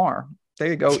ASMR. There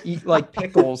you go. Eat like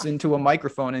pickles into a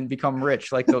microphone and become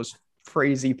rich, like those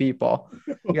crazy people.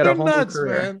 You got a whole new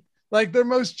career. Man. Like, their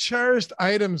most cherished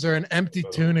items are an empty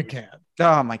tuna can.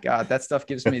 Oh my God, that stuff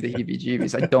gives me the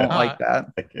heebie-jeebies. I don't like that.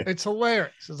 It's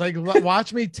hilarious. It's like,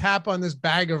 watch me tap on this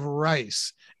bag of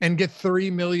rice and get 3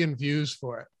 million views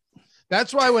for it.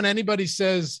 That's why when anybody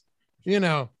says,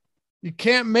 you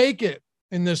can't make it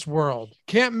in this world,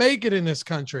 can't make it in this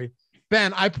country,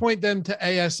 Ben, I point them to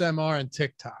ASMR and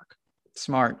TikTok.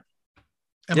 Smart.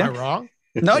 Am I wrong?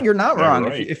 No, you're not wrong.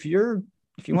 Right. If you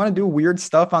want to do weird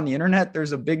stuff on the internet,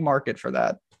 there's a big market for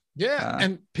that. Yeah.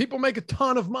 And people make a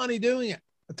ton of money doing it,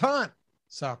 a ton.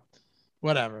 So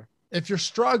whatever. If you're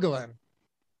struggling,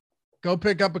 go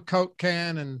pick up a Coke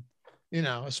can and,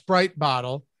 a Sprite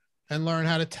bottle and learn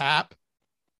how to tap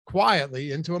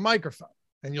quietly into a microphone,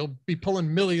 and you'll be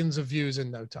pulling millions of views in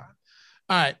no time.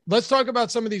 All right. Let's talk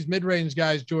about some of these mid-range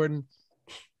guys, Jordan.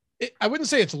 I wouldn't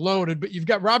say it's loaded, but you've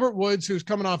got Robert Woods, who's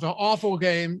coming off an awful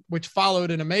game, which followed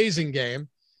an amazing game.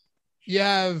 You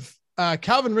have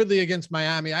Calvin Ridley against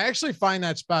Miami. I actually find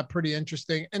that spot pretty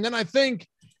interesting. And then I think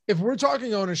if we're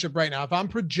talking ownership right now, if I'm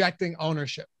projecting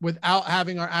ownership without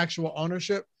having our actual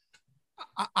ownership,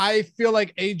 I feel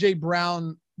like AJ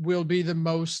Brown will be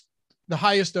the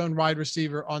highest owned wide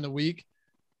receiver on the week.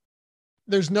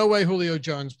 There's no way Julio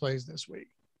Jones plays this week.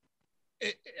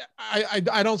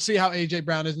 I don't see how AJ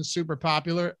Brown isn't super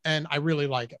popular, and I really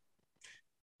like it.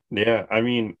 Yeah, I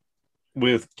mean,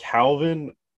 with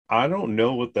Calvin, I don't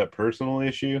know what that personal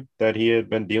issue that he had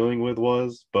been dealing with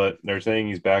was, but they're saying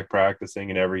he's back practicing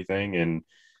and everything, and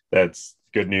that's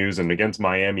good news. And against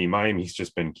Miami's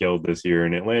just been killed this year,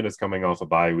 and Atlanta's coming off a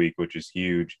bye week, which is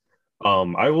huge.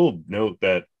 I will note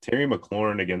that Terry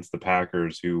McLaurin against the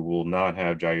Packers, who will not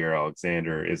have Jair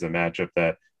Alexander, is a matchup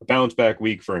that a bounce back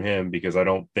week for him, because I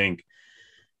don't think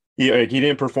he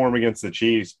didn't perform against the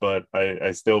Chiefs, but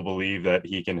I still believe that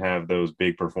he can have those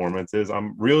big performances.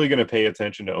 I'm really going to pay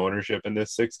attention to ownership in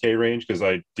this 6K range, because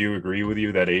I do agree with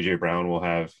you that AJ Brown will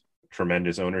have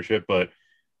tremendous ownership, but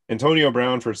Antonio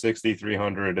Brown for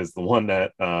 6,300 is the one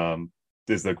that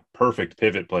is the perfect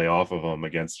pivot play off of him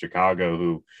against Chicago,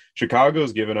 who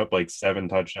Chicago's given up like 7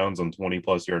 touchdowns on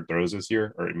 20+ yard throws this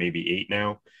year, or maybe 8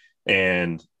 now.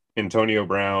 And Antonio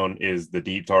Brown is the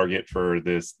deep target for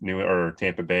this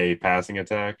Tampa Bay passing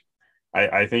attack.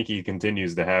 I think he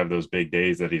continues to have those big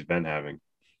days that he's been having.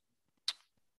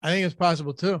 I think it's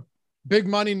possible too. Big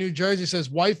Money New Jersey says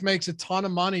wife makes a ton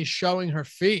of money showing her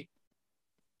feet.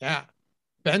 Yeah.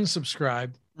 Ben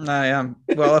subscribed. I am.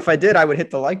 Well, if I did, I would hit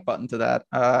the like button to that.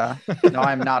 No,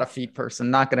 I'm not a feet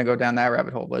person. Not going to go down that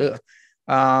rabbit hole, but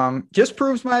just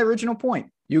proves my original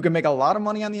point. You can make a lot of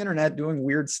money on the internet doing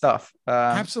weird stuff.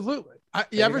 Absolutely.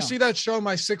 You ever see that show,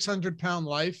 My 600-Pound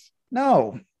Life?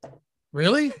 No.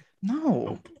 Really?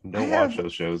 No. Don't watch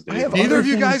those shows, Dave. Neither of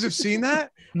you guys have seen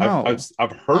that? No.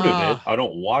 I've heard of it. I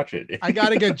don't watch it. I got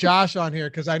to get Josh on here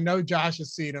because I know Josh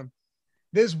has seen them.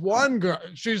 This one girl,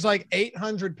 she's like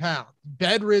 800 pounds,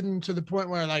 bedridden to the point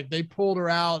where like they pulled her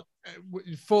out,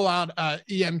 full out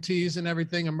EMTs and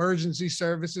everything. Emergency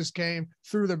services came,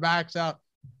 threw their backs out.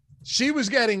 She was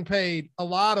getting paid a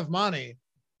lot of money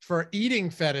for eating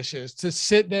fetishes, to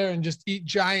sit there and just eat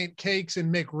giant cakes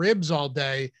and McRibs all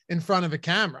day in front of a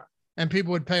camera. And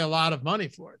people would pay a lot of money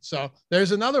for it. So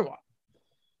there's another one.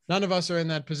 None of us are in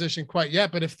that position quite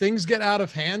yet, but if things get out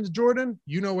of hand, Jordan,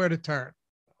 you know where to turn.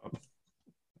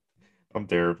 I'm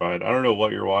terrified. I don't know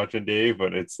what you're watching, Dave,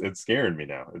 but it's scaring me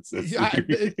now. It's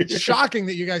shocking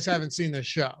that you guys haven't seen this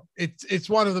show. It's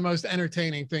one of the most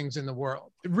entertaining things in the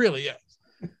world. It really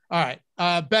is. All right.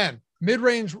 Ben,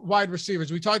 mid-range wide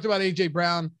receivers. We talked about AJ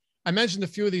Brown. I mentioned a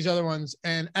few of these other ones.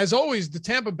 And as always, the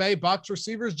Tampa Bay Bucs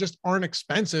receivers just aren't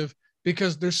expensive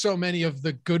because there's so many of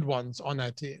the good ones on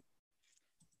that team.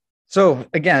 So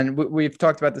again, we've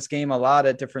talked about this game a lot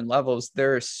at different levels.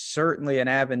 There is certainly an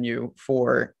avenue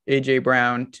for AJ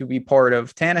Brown to be part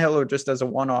of Tannehill, or just as a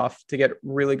one-off to get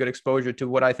really good exposure to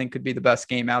what I think could be the best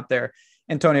game out there.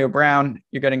 Antonio Brown,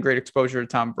 you're getting great exposure to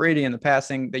Tom Brady in the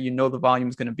passing, that you know the volume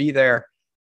is going to be there.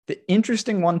 The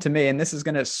interesting one to me, and this is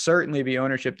going to certainly be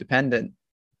ownership dependent,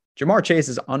 Jamar Chase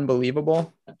is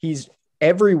unbelievable. He's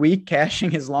every week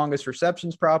cashing his longest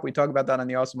receptions prop. We talk about that on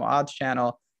the Awesome Odds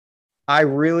channel. I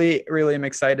really, really am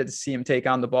excited to see him take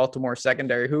on the Baltimore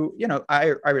secondary, who,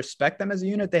 I respect them as a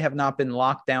unit. They have not been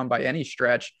locked down by any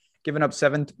stretch, giving up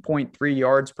 7.3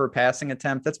 yards per passing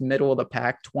attempt. That's middle of the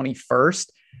pack, 21st.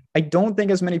 I don't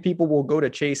think as many people will go to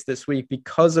Chase this week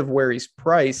because of where he's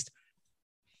priced.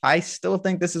 I still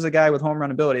think this is a guy with home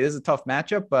run ability. This is a tough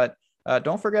matchup, but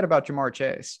don't forget about Jamar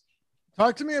Chase.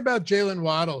 Talk to me about Jalen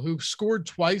Waddle, who scored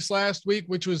twice last week,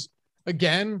 which was,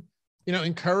 again,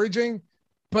 encouraging.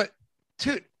 But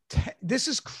this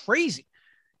is crazy.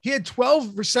 He had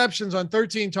 12 receptions on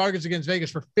 13 targets against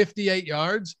Vegas for 58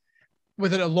 yards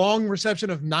with a long reception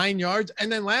of 9 yards.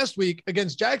 And then last week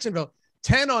against Jacksonville,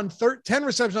 10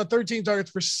 receptions on 13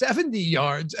 targets for 70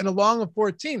 yards and a long of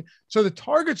 14. So the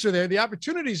targets are there. The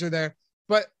opportunities are there.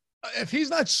 But if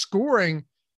he's not scoring,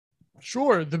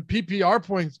 sure, the PPR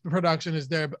points production is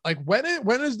there. But like when are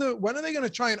they going to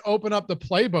try and open up the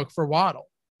playbook for Waddle?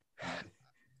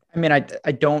 I mean, I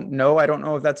don't know. I don't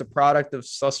know if that's a product of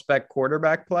suspect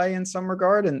quarterback play in some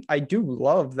regard. And I do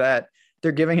love that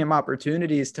they're giving him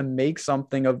opportunities to make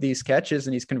something of these catches,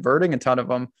 and he's converting a ton of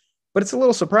them. But it's a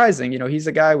little surprising. He's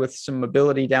a guy with some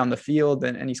mobility down the field,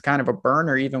 and he's kind of a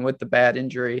burner, even with the bad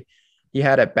injury he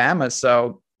had at Bama.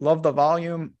 So love the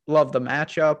volume, love the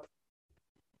matchup.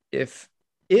 If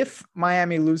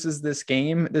Miami loses this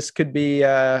game, this could be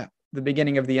the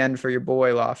beginning of the end for your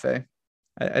boy Lafe.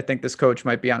 I think this coach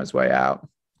might be on his way out.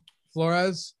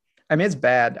 Flores? I mean, it's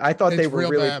bad. I thought they were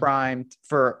really bad. Primed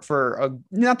for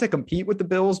not to compete with the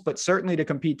Bills, but certainly to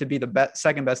compete to be the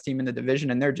second best team in the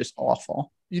division, and they're just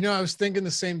awful. I was thinking the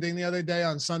same thing the other day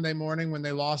on Sunday morning when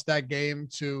they lost that game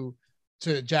to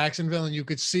Jacksonville, and you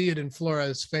could see it in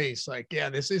Flores' face. Like, yeah,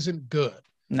 this isn't good.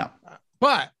 No.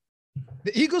 But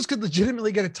the Eagles could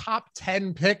legitimately get a top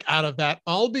 10 pick out of that,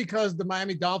 all because the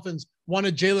Miami Dolphins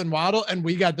wanted Jalen Waddle and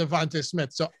we got Devonta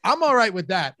Smith. So I'm all right with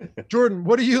that. Jordan,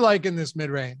 what do you like in this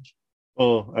mid-range?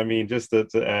 Well, I mean, just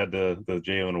to add the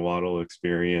Jalen Waddle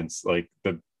experience, like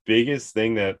the biggest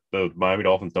thing that the Miami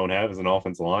Dolphins don't have is an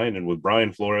offensive line. And with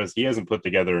Brian Flores, he hasn't put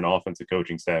together an offensive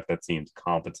coaching staff that seems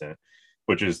competent,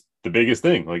 which is the biggest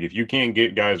thing. Like, if you can't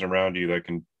get guys around you that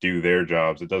can do their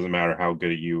jobs, it doesn't matter how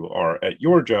good you are at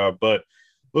your job. But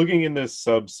looking in this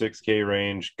sub 6K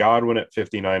range, Godwin at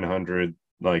 5,900,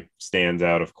 like, stands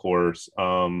out, of course.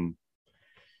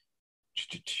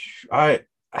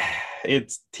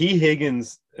 It's T.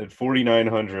 Higgins at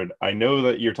 4,900. I know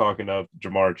that you're talking up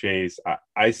Jamar Chase.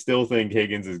 I still think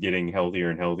Higgins is getting healthier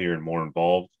and healthier and more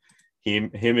involved. Him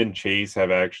and Chase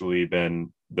have actually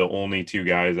been the only two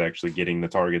guys actually getting the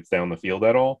targets down the field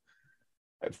at all.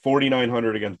 At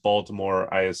 4,900 against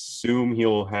Baltimore, I assume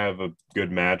he'll have a good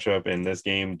matchup in this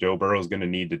game. Joe Burrow is going to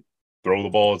need to throw the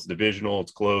ball. It's divisional.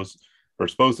 It's close, or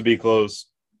supposed to be close.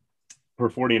 For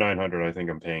 4,900, I think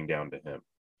I'm paying down to him.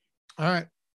 All right.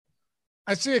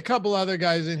 I see a couple other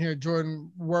guys in here,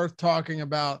 Jordan, worth talking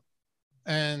about.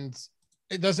 And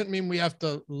it doesn't mean we have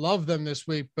to love them this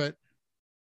week, but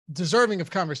deserving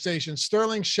of conversation.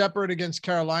 Sterling Shepard against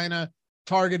Carolina,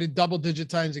 targeted double-digit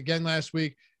times again last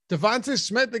week. Devonta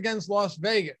Smith against Las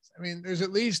Vegas. I mean, there's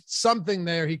at least something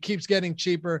there. He keeps getting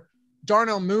cheaper.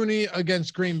 Darnell Mooney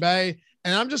against Green Bay.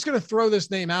 And I'm just going to throw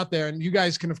this name out there, and you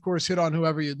guys can, of course, hit on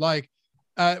whoever you'd like.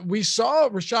 We saw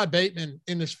Rashad Bateman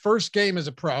in his first game as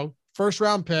a pro,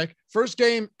 first-round pick, first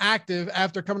game active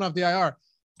after coming off the IR,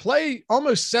 play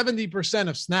almost 70%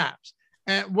 of snaps.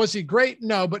 And was he great?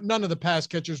 No, but none of the pass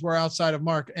catchers were outside of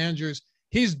Mark Andrews.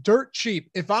 He's dirt cheap.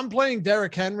 If I'm playing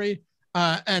Derrick Henry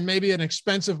and maybe an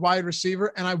expensive wide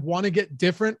receiver, and I want to get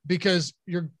different because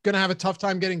you're going to have a tough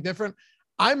time getting different,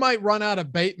 I might run out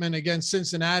of Bateman against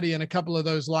Cincinnati in a couple of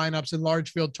those lineups in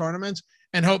large field tournaments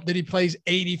and hope that he plays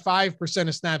 85%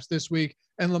 of snaps this week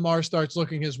and Lamar starts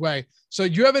looking his way. So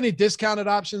do you have any discounted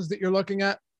options that you're looking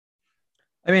at?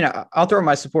 I mean, I'll throw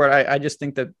my support. I just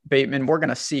think that Bateman, we're going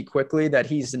to see quickly that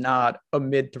he's not a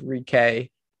mid 3K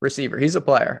receiver. He's a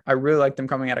player. I really liked him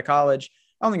coming out of college.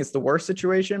 I don't think it's the worst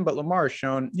situation, but Lamar has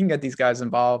shown you can get these guys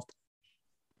involved.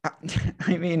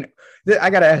 I mean, I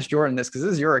got to ask Jordan this because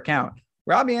this is your account.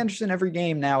 Robbie Anderson every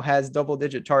game now has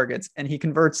double-digit targets, and he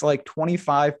converts like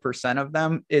 25% of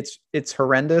them. It's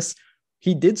horrendous.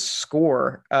 He did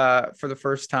score for the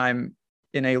first time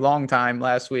in a long time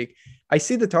last week. I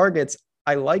see the targets.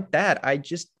 I like that. I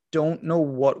just don't know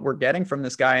what we're getting from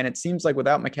this guy. And it seems like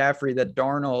without McCaffrey that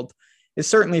Darnold is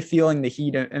certainly feeling the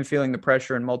heat and feeling the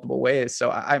pressure in multiple ways. So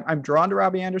I'm drawn to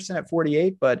Robbie Anderson at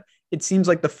 48, but it seems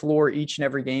like the floor each and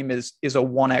every game is a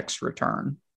 1x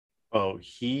return. Oh,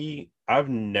 I've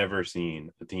never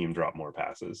seen a team drop more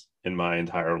passes in my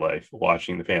entire life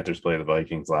watching the Panthers play the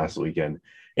Vikings last weekend.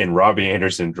 And Robbie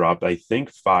Anderson dropped, I think,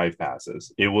 5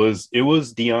 passes. It was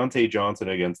Deontay Johnson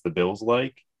against the Bills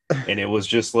and it was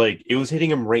just like it was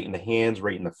hitting him right in the hands,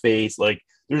 right in the face. Like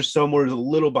there's somewhere a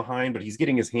little behind, but he's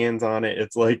getting his hands on it.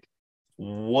 It's like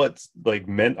what's like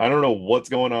meant. I don't know what's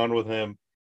going on with him.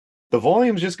 The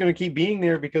volume's just going to keep being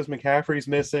there because McCaffrey's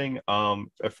missing.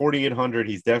 At 4,800,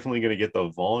 he's definitely going to get the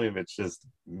volume. It's just,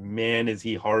 man, is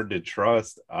he hard to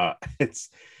trust? I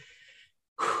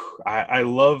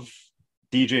love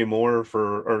DJ Moore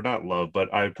or not love,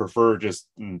 but I prefer just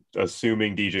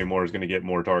assuming DJ Moore is going to get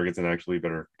more targets and actually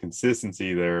better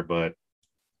consistency there. But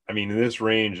I mean, in this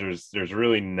range, there's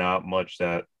really not much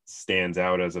that stands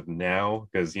out as of now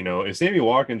because, if Sammy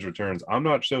Watkins returns, I'm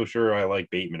not so sure I like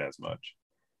Bateman as much.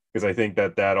 Because I think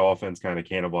that offense kind of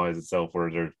cannibalizes itself where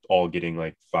they're all getting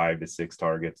like 5 to 6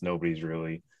 targets. Nobody's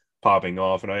really popping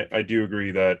off. And I do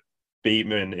agree that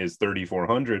Bateman is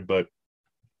 3,400, but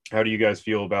how do you guys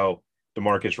feel about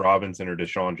Demarcus Robinson or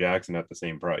Deshaun Jackson at the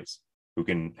same price, who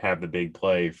can have the big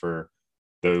play for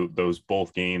those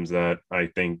both games that I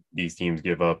think these teams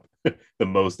give up the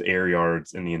most air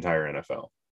yards in the entire NFL?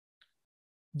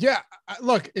 Yeah,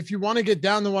 look, if you want to get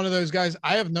down to one of those guys,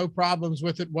 I have no problems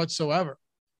with it whatsoever.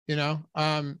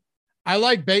 I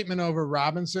like Bateman over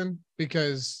Robinson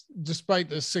because despite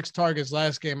the 6 targets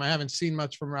last game, I haven't seen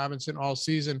much from Robinson all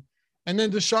season. And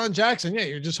then Deshaun Jackson,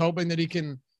 you're just hoping that he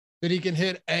can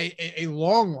hit a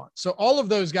long one. So all of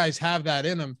those guys have that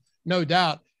in them, no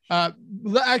doubt.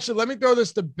 Actually, let me throw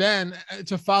this to Ben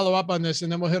to follow up on this,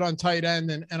 and then we'll hit on tight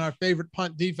end and our favorite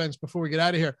punt defense before we get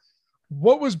out of here.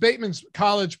 What was Bateman's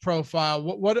college profile?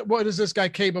 What is this guy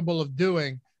capable of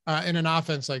doing in an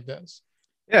offense like this?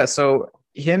 Yeah, so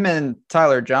him and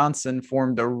Tyler Johnson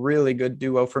formed a really good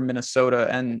duo for Minnesota.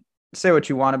 And say what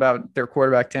you want about their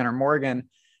quarterback, Tanner Morgan,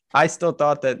 I still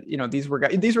thought that, these were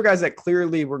guys that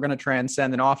clearly were going to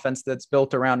transcend an offense that's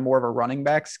built around more of a running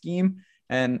back scheme.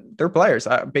 And they're players.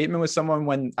 Bateman was someone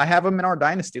when I have him in our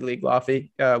dynasty league,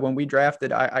 Laffy. When we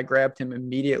drafted, I grabbed him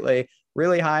immediately,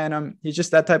 really high on him. He's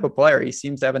just that type of player. He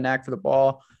seems to have a knack for the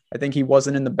ball. I think he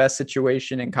wasn't in the best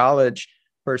situation in college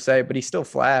per se, but he still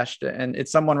flashed. And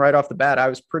it's someone right off the bat. I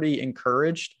was pretty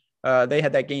encouraged. They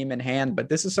had that game in hand, but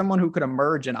this is someone who could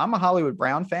emerge. And I'm a Hollywood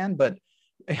Brown fan, but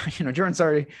Jordan's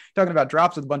already talking about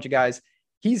drops with a bunch of guys.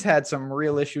 He's had some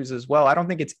real issues as well. I don't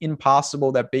think it's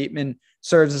impossible that Bateman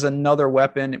serves as another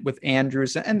weapon with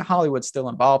Andrews, and Hollywood's still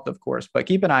involved, of course, but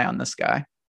keep an eye on this guy.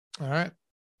 All right.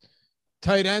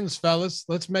 Tight ends, fellas.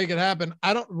 Let's make it happen.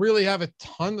 I don't really have a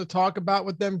ton to talk about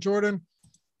with them, Jordan.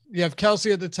 You have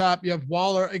Kelsey at the top. You have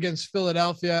Waller against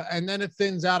Philadelphia, and then it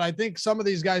thins out. I think some of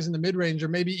these guys in the mid-range are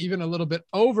maybe even a little bit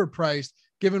overpriced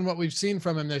given what we've seen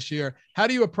from him this year. How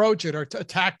do you approach it or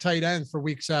attack tight end for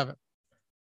week 7?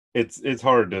 It's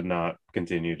hard to not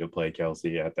continue to play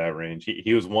Kelsey at that range.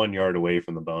 He was 1 yard away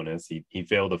from the bonus. He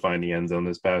failed to find the end zone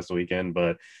this past weekend,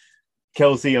 but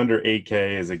Kelsey under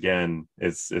 8K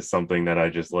is something that I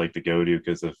just like to go to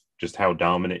because of just how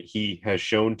dominant he has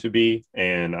shown to be.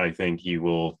 And I think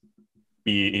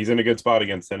he's in a good spot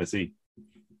against Tennessee.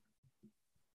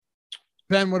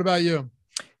 Ben, what about you?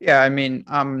 Yeah, I mean,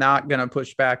 I'm not going to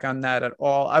push back on that at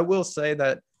all. I will say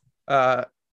that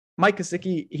Mike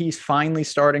Gesicki, he's finally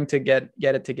starting to get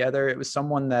it together. It was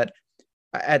someone that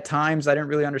at times I didn't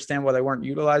really understand why they weren't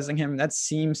utilizing him. That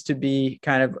seems to be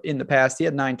kind of in the past. He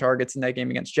had 9 targets in that game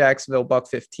against Jacksonville,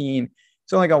 $115. He's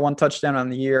only got 1 touchdown on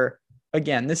the year.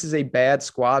 Again, this is a bad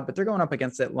squad, but they're going up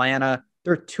against Atlanta.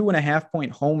 They're a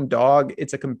 2.5-point home dog.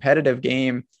 It's a competitive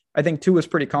game. I think Tua is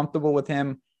pretty comfortable with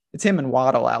him. It's him and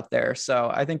Waddle out there.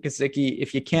 So I think Gesicki,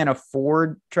 if you can't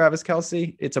afford Travis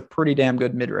Kelce, it's a pretty damn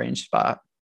good mid-range spot.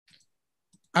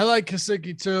 I like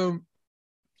Gesicki too.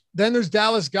 Then there's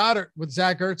Dallas Goedert with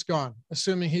Zach Ertz gone,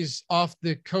 assuming he's off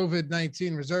the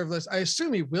COVID-19 reserve list. I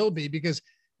assume he will be because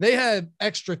they had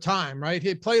extra time, right?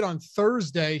 He played on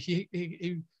Thursday.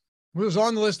 He was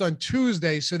on the list on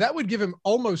Tuesday. So that would give him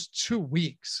almost 2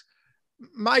 weeks.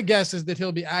 My guess is that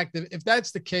he'll be active. If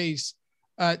that's the case,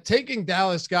 taking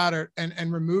Dallas Goedert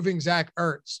and removing Zach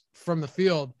Ertz from the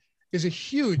field is a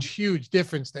huge, huge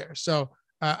difference there. So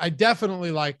I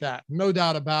definitely like that. No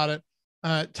doubt about it.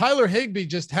 Tyler Higbee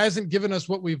just hasn't given us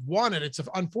what we've wanted. It's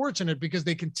unfortunate because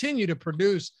they continue to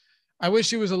produce. I wish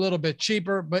he was a little bit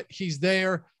cheaper, but he's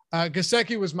there.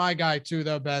 Gesicki was my guy too,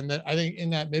 though, Ben, that I think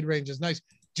in that mid-range is nice.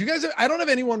 Do you guys, I don't have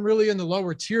anyone really in the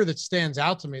lower tier that stands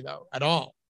out to me though, at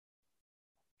all.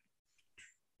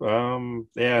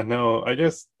 Yeah, no, I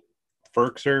guess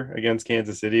Ferkser against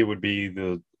Kansas City would be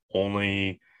the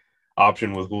only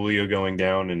option with Julio going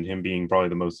down and him being probably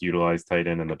the most utilized tight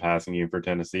end in the passing game for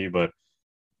Tennessee. But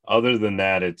other than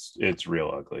that, it's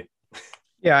real ugly.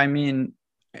 Yeah, I mean,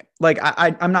 like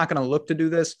I'm not going to look to do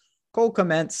this. Cole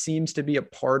Kmet seems to be a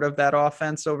part of that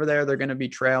offense over there. They're going to be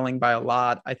trailing by a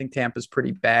lot. I think Tampa's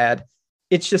pretty bad.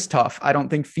 It's just tough. I don't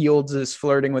think Fields is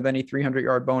flirting with any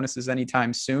 300-yard bonuses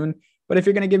anytime soon. But if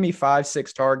you're going to give me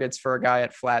 5-6 targets for a guy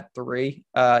at flat 3,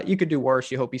 you could do worse.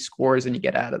 You hope he scores and you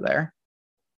get out of there.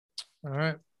 All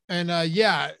right. And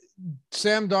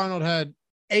Sam Darnold had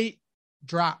 8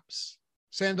 drops.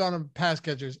 Sam Darnold pass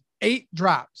catchers, 8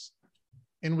 drops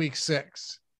in week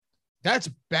 6. That's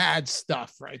bad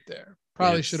stuff right there.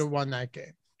 Probably should have won that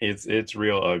game. It's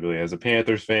real ugly. As a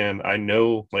Panthers fan, I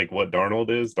know like what Darnold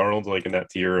is. Darnold's like in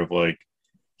that tier of like,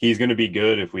 he's going to be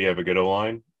good if we have a good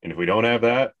O-line. And if we don't have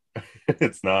that,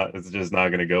 it's just not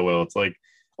going to go well. It's like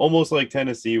almost like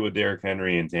Tennessee with Derrick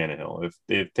Henry and Tannehill.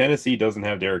 If Tennessee doesn't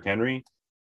have Derrick Henry,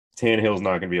 Tannehill's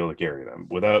not going to be able to carry them.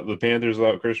 Without the Panthers,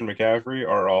 without Christian McCaffrey,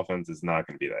 our offense is not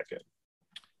going to be that good.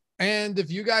 And if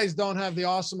you guys don't have the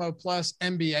Awesemo Plus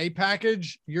NBA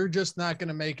package, you're just not going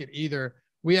to make it either.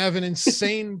 We have an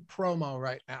insane promo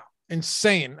right now.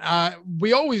 Insane.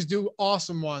 We always do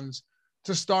awesome ones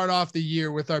to start off the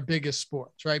year with our biggest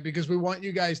sports, right? Because we want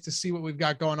you guys to see what we've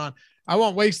got going on. I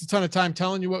won't waste a ton of time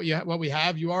telling you what we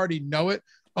have. You already know it.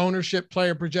 Ownership,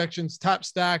 player projections, top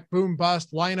stack, boom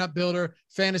bust, lineup builder,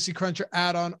 fantasy cruncher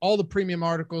add-on, all the premium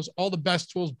articles, all the best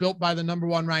tools built by the number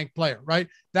 1 ranked player, right?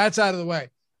 That's out of the way.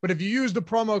 But if you use the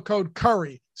promo code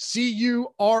Curry, Curry,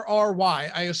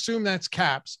 I assume that's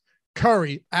caps,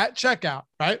 Curry at checkout,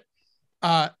 right?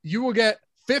 You will get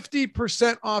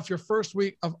 50% off your first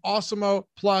week of Awesemo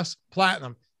Plus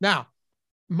Platinum. Now,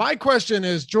 my question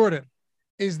is, Jordan,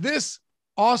 is this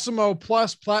Awesemo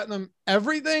Plus Platinum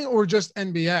everything or just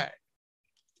NBA?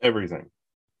 Everything.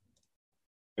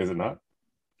 Is it not?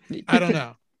 I don't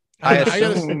know. I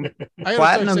assume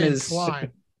Platinum is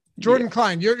Klein. Jordan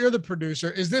Klein, you're the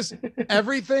producer. Is this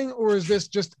everything or is this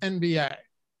just NBA?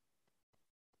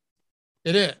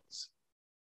 It is.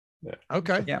 Yeah.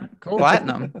 Okay. Yeah. Cool.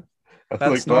 Platinum.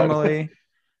 That's normally,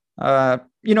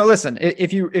 listen,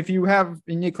 if you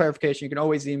need clarification, you can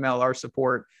always email our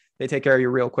support. They take care of you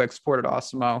real quick,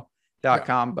 support@awesemo.com.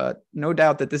 Yeah. But no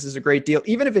doubt that this is a great deal.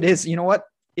 Even if it is, you know what?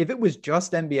 If it was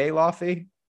just NBA, Lofty,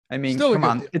 I mean, come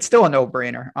on. Deal. It's still a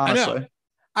no-brainer, honestly.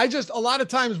 I just, a lot of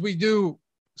times we do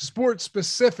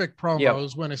sports-specific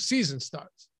promos when a season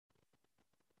starts.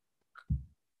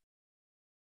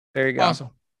 There you go. Awesome.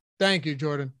 Thank you,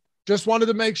 Jordan. Just wanted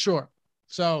to make sure.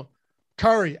 So,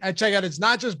 Curry, check out. It's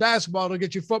not just basketball. It'll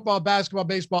get you football, basketball,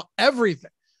 baseball,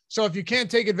 everything. So if you can't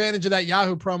take advantage of that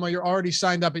Yahoo promo, you're already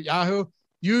signed up at Yahoo.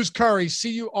 Use Curry,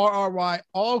 Curry,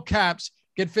 all caps.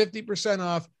 Get 50%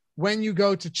 off when you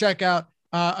go to checkout.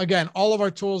 Again, all of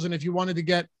our tools. And if you wanted to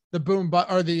get the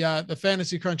the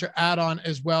Fantasy Cruncher add-on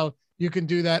as well, you can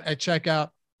do that at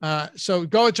checkout. So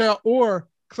go at checkout or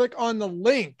click on the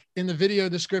link in the video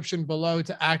description below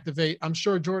to activate. I'm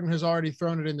sure Jordan has already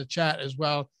thrown it in the chat as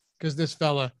well, because this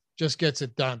fella just gets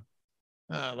it done.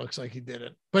 Looks like he did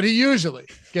it, but he usually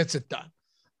gets it done.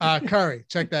 Curry,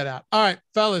 check that out. All right,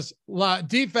 fellas,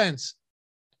 defense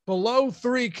below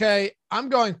 3K. I'm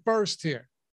going first here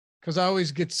because I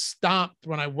always get stomped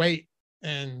when I wait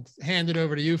and hand it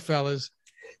over to you fellas.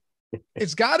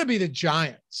 It's got to be the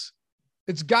Giants.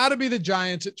 It's got to be the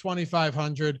Giants at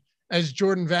 2,500 as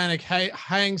Jordan Vanek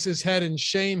hangs his head in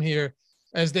shame here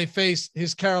as they face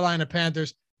his Carolina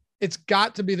Panthers. It's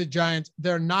got to be the Giants.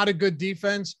 They're not a good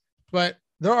defense, but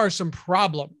there are some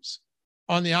problems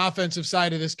on the offensive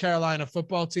side of this Carolina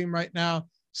football team right now.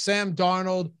 Sam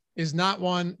Darnold is not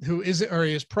one who is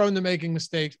prone to making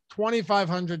mistakes.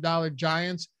 $2,500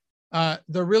 Giants.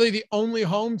 They're really the only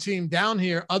home team down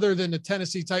here other than the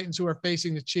Tennessee Titans who are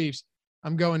facing the Chiefs.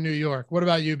 I'm going New York. What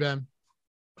about you, Ben?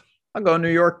 I'll go New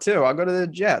York too. I'll go to the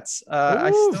Jets.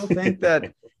 I still think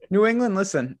that New England,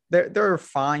 listen, they're a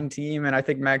fine team. And I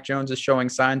think Mac Jones is showing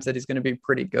signs that he's going to be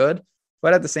pretty good.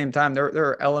 But at the same time, there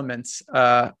are elements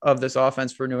of this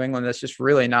offense for New England that's just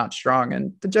really not strong.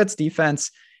 And the Jets defense,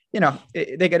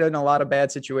 they get in a lot of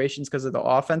bad situations because of the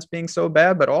offense being so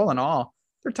bad. But all in all,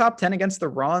 they're top 10 against the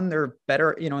run. They're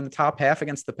better, in the top half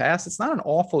against the pass. It's not an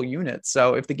awful unit.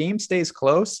 So if the game stays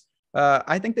close,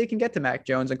 I think they can get to Mac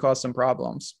Jones and cause some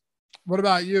problems. What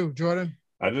about you, Jordan?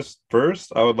 I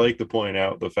would like to point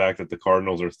out the fact that the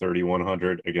Cardinals are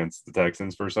 3,100 against the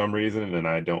Texans for some reason, and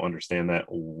I don't understand that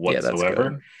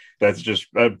whatsoever. That's just,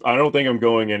 I don't think I'm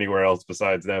going anywhere else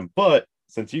besides them. But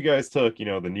since you guys took,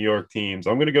 the New York teams,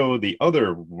 I'm going to go with the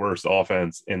other worst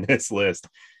offense in this list.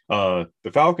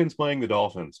 The Falcons playing the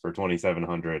Dolphins for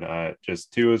 2,700.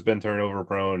 Just Tua's been turnover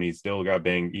prone. He's still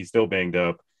banged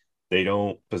up. They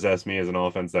don't possess me as an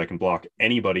offense that can block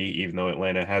anybody, even though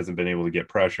Atlanta hasn't been able to get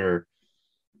pressure.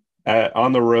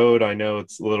 On the road, I know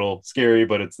it's a little scary,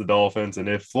 but it's the Dolphins. And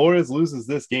if Flores loses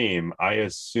this game, I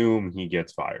assume he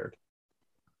gets fired.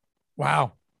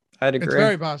 Wow. I'd agree. It's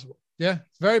very possible. Yeah,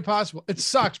 it's very possible. It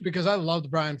sucks because I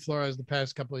loved Brian Flores the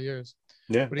past couple of years.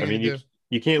 Yeah, I mean,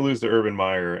 you can't lose to Urban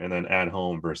Meyer and then at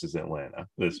home versus Atlanta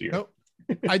this year. Nope.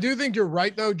 I do think you're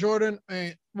right, though, Jordan.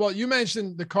 Well, you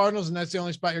mentioned the Cardinals, and that's the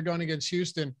only spot you're going against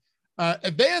Houston.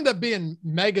 If they end up being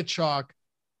mega chalk,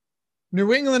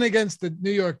 New England against the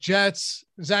New York Jets,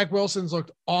 Zach Wilson's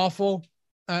looked awful.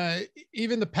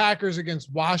 Even the Packers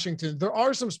against Washington. There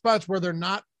are some spots where they're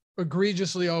not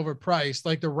egregiously overpriced,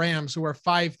 like the Rams, who are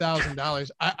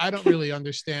 $5,000. I don't really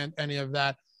understand any of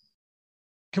that.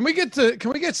 Can we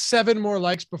get 7 more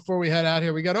likes before we head out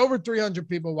here? We got over 300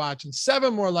 people watching.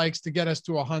 7 more likes to get us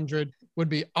to 100 would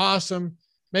be awesome.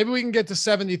 Maybe we can get to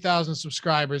 70,000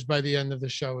 subscribers by the end of the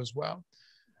show as well.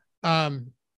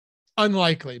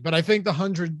 Unlikely, but I think the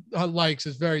 100 likes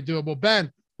is very doable.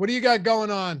 Ben, what do you got going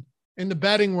on in the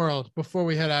betting world before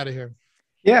we head out of here?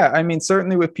 Yeah, I mean,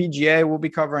 certainly with PGA, we'll be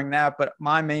covering that, but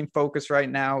my main focus right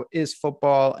now is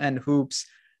football and hoops.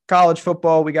 College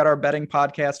football, we got our betting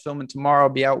podcast filming tomorrow,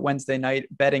 be out Wednesday night,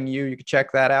 Betting You. You can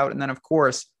check that out. And then, of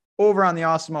course, over on the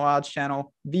Awesemo Odds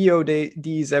channel,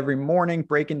 VODs every morning,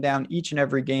 breaking down each and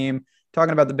every game,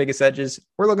 talking about the biggest edges.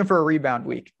 We're looking for a rebound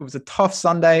week. It was a tough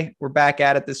Sunday. We're back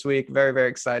at it this week. Very, very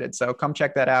excited. So come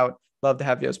check that out. Love to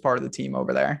have you as part of the team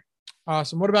over there.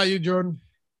 Awesome. What about you, Jordan?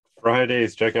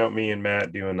 Fridays, check out me and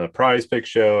Matt doing the prize pick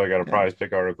show. I got a prize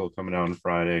pick article coming out on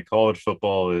Friday. College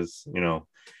football is,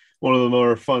 one of the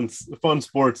more fun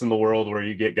sports in the world, where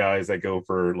you get guys that go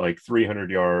for like 300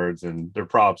 yards and their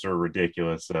props are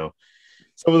ridiculous. So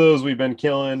some of those we've been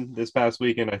killing this past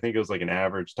weekend. I think it was like an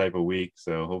average type of week.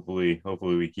 So hopefully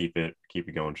we keep it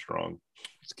going strong.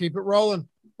 Let's keep it rolling.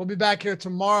 We'll be back here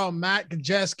tomorrow. Matt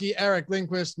Gajeski, Eric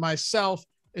Lindquist, myself.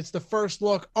 It's the First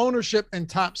Look Ownership and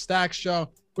Top Stacks show.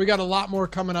 We got a lot more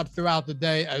coming up throughout the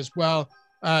day as well.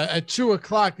 At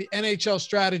 2:00, the NHL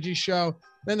strategy show.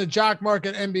 Then the Jock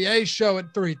Market NBA show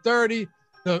at 3:30.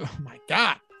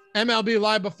 MLB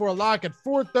Live Before Lock at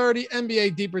 4:30.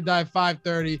 NBA Deeper Dive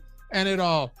 5:30. And it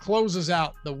all closes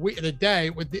out the day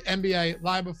with the NBA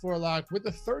Live Before Lock with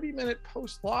the 30-minute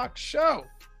post-lock show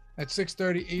at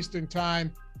 6:30 Eastern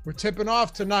Time. We're tipping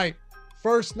off tonight.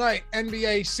 First night,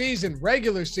 NBA season,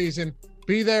 regular season.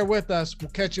 Be there with us. We'll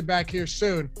catch you back here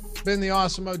soon. It's been the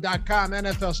Awesemo.com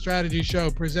NFL Strategy Show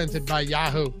presented by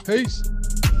Yahoo. Peace.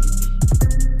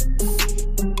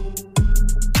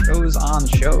 Shows on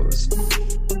shows.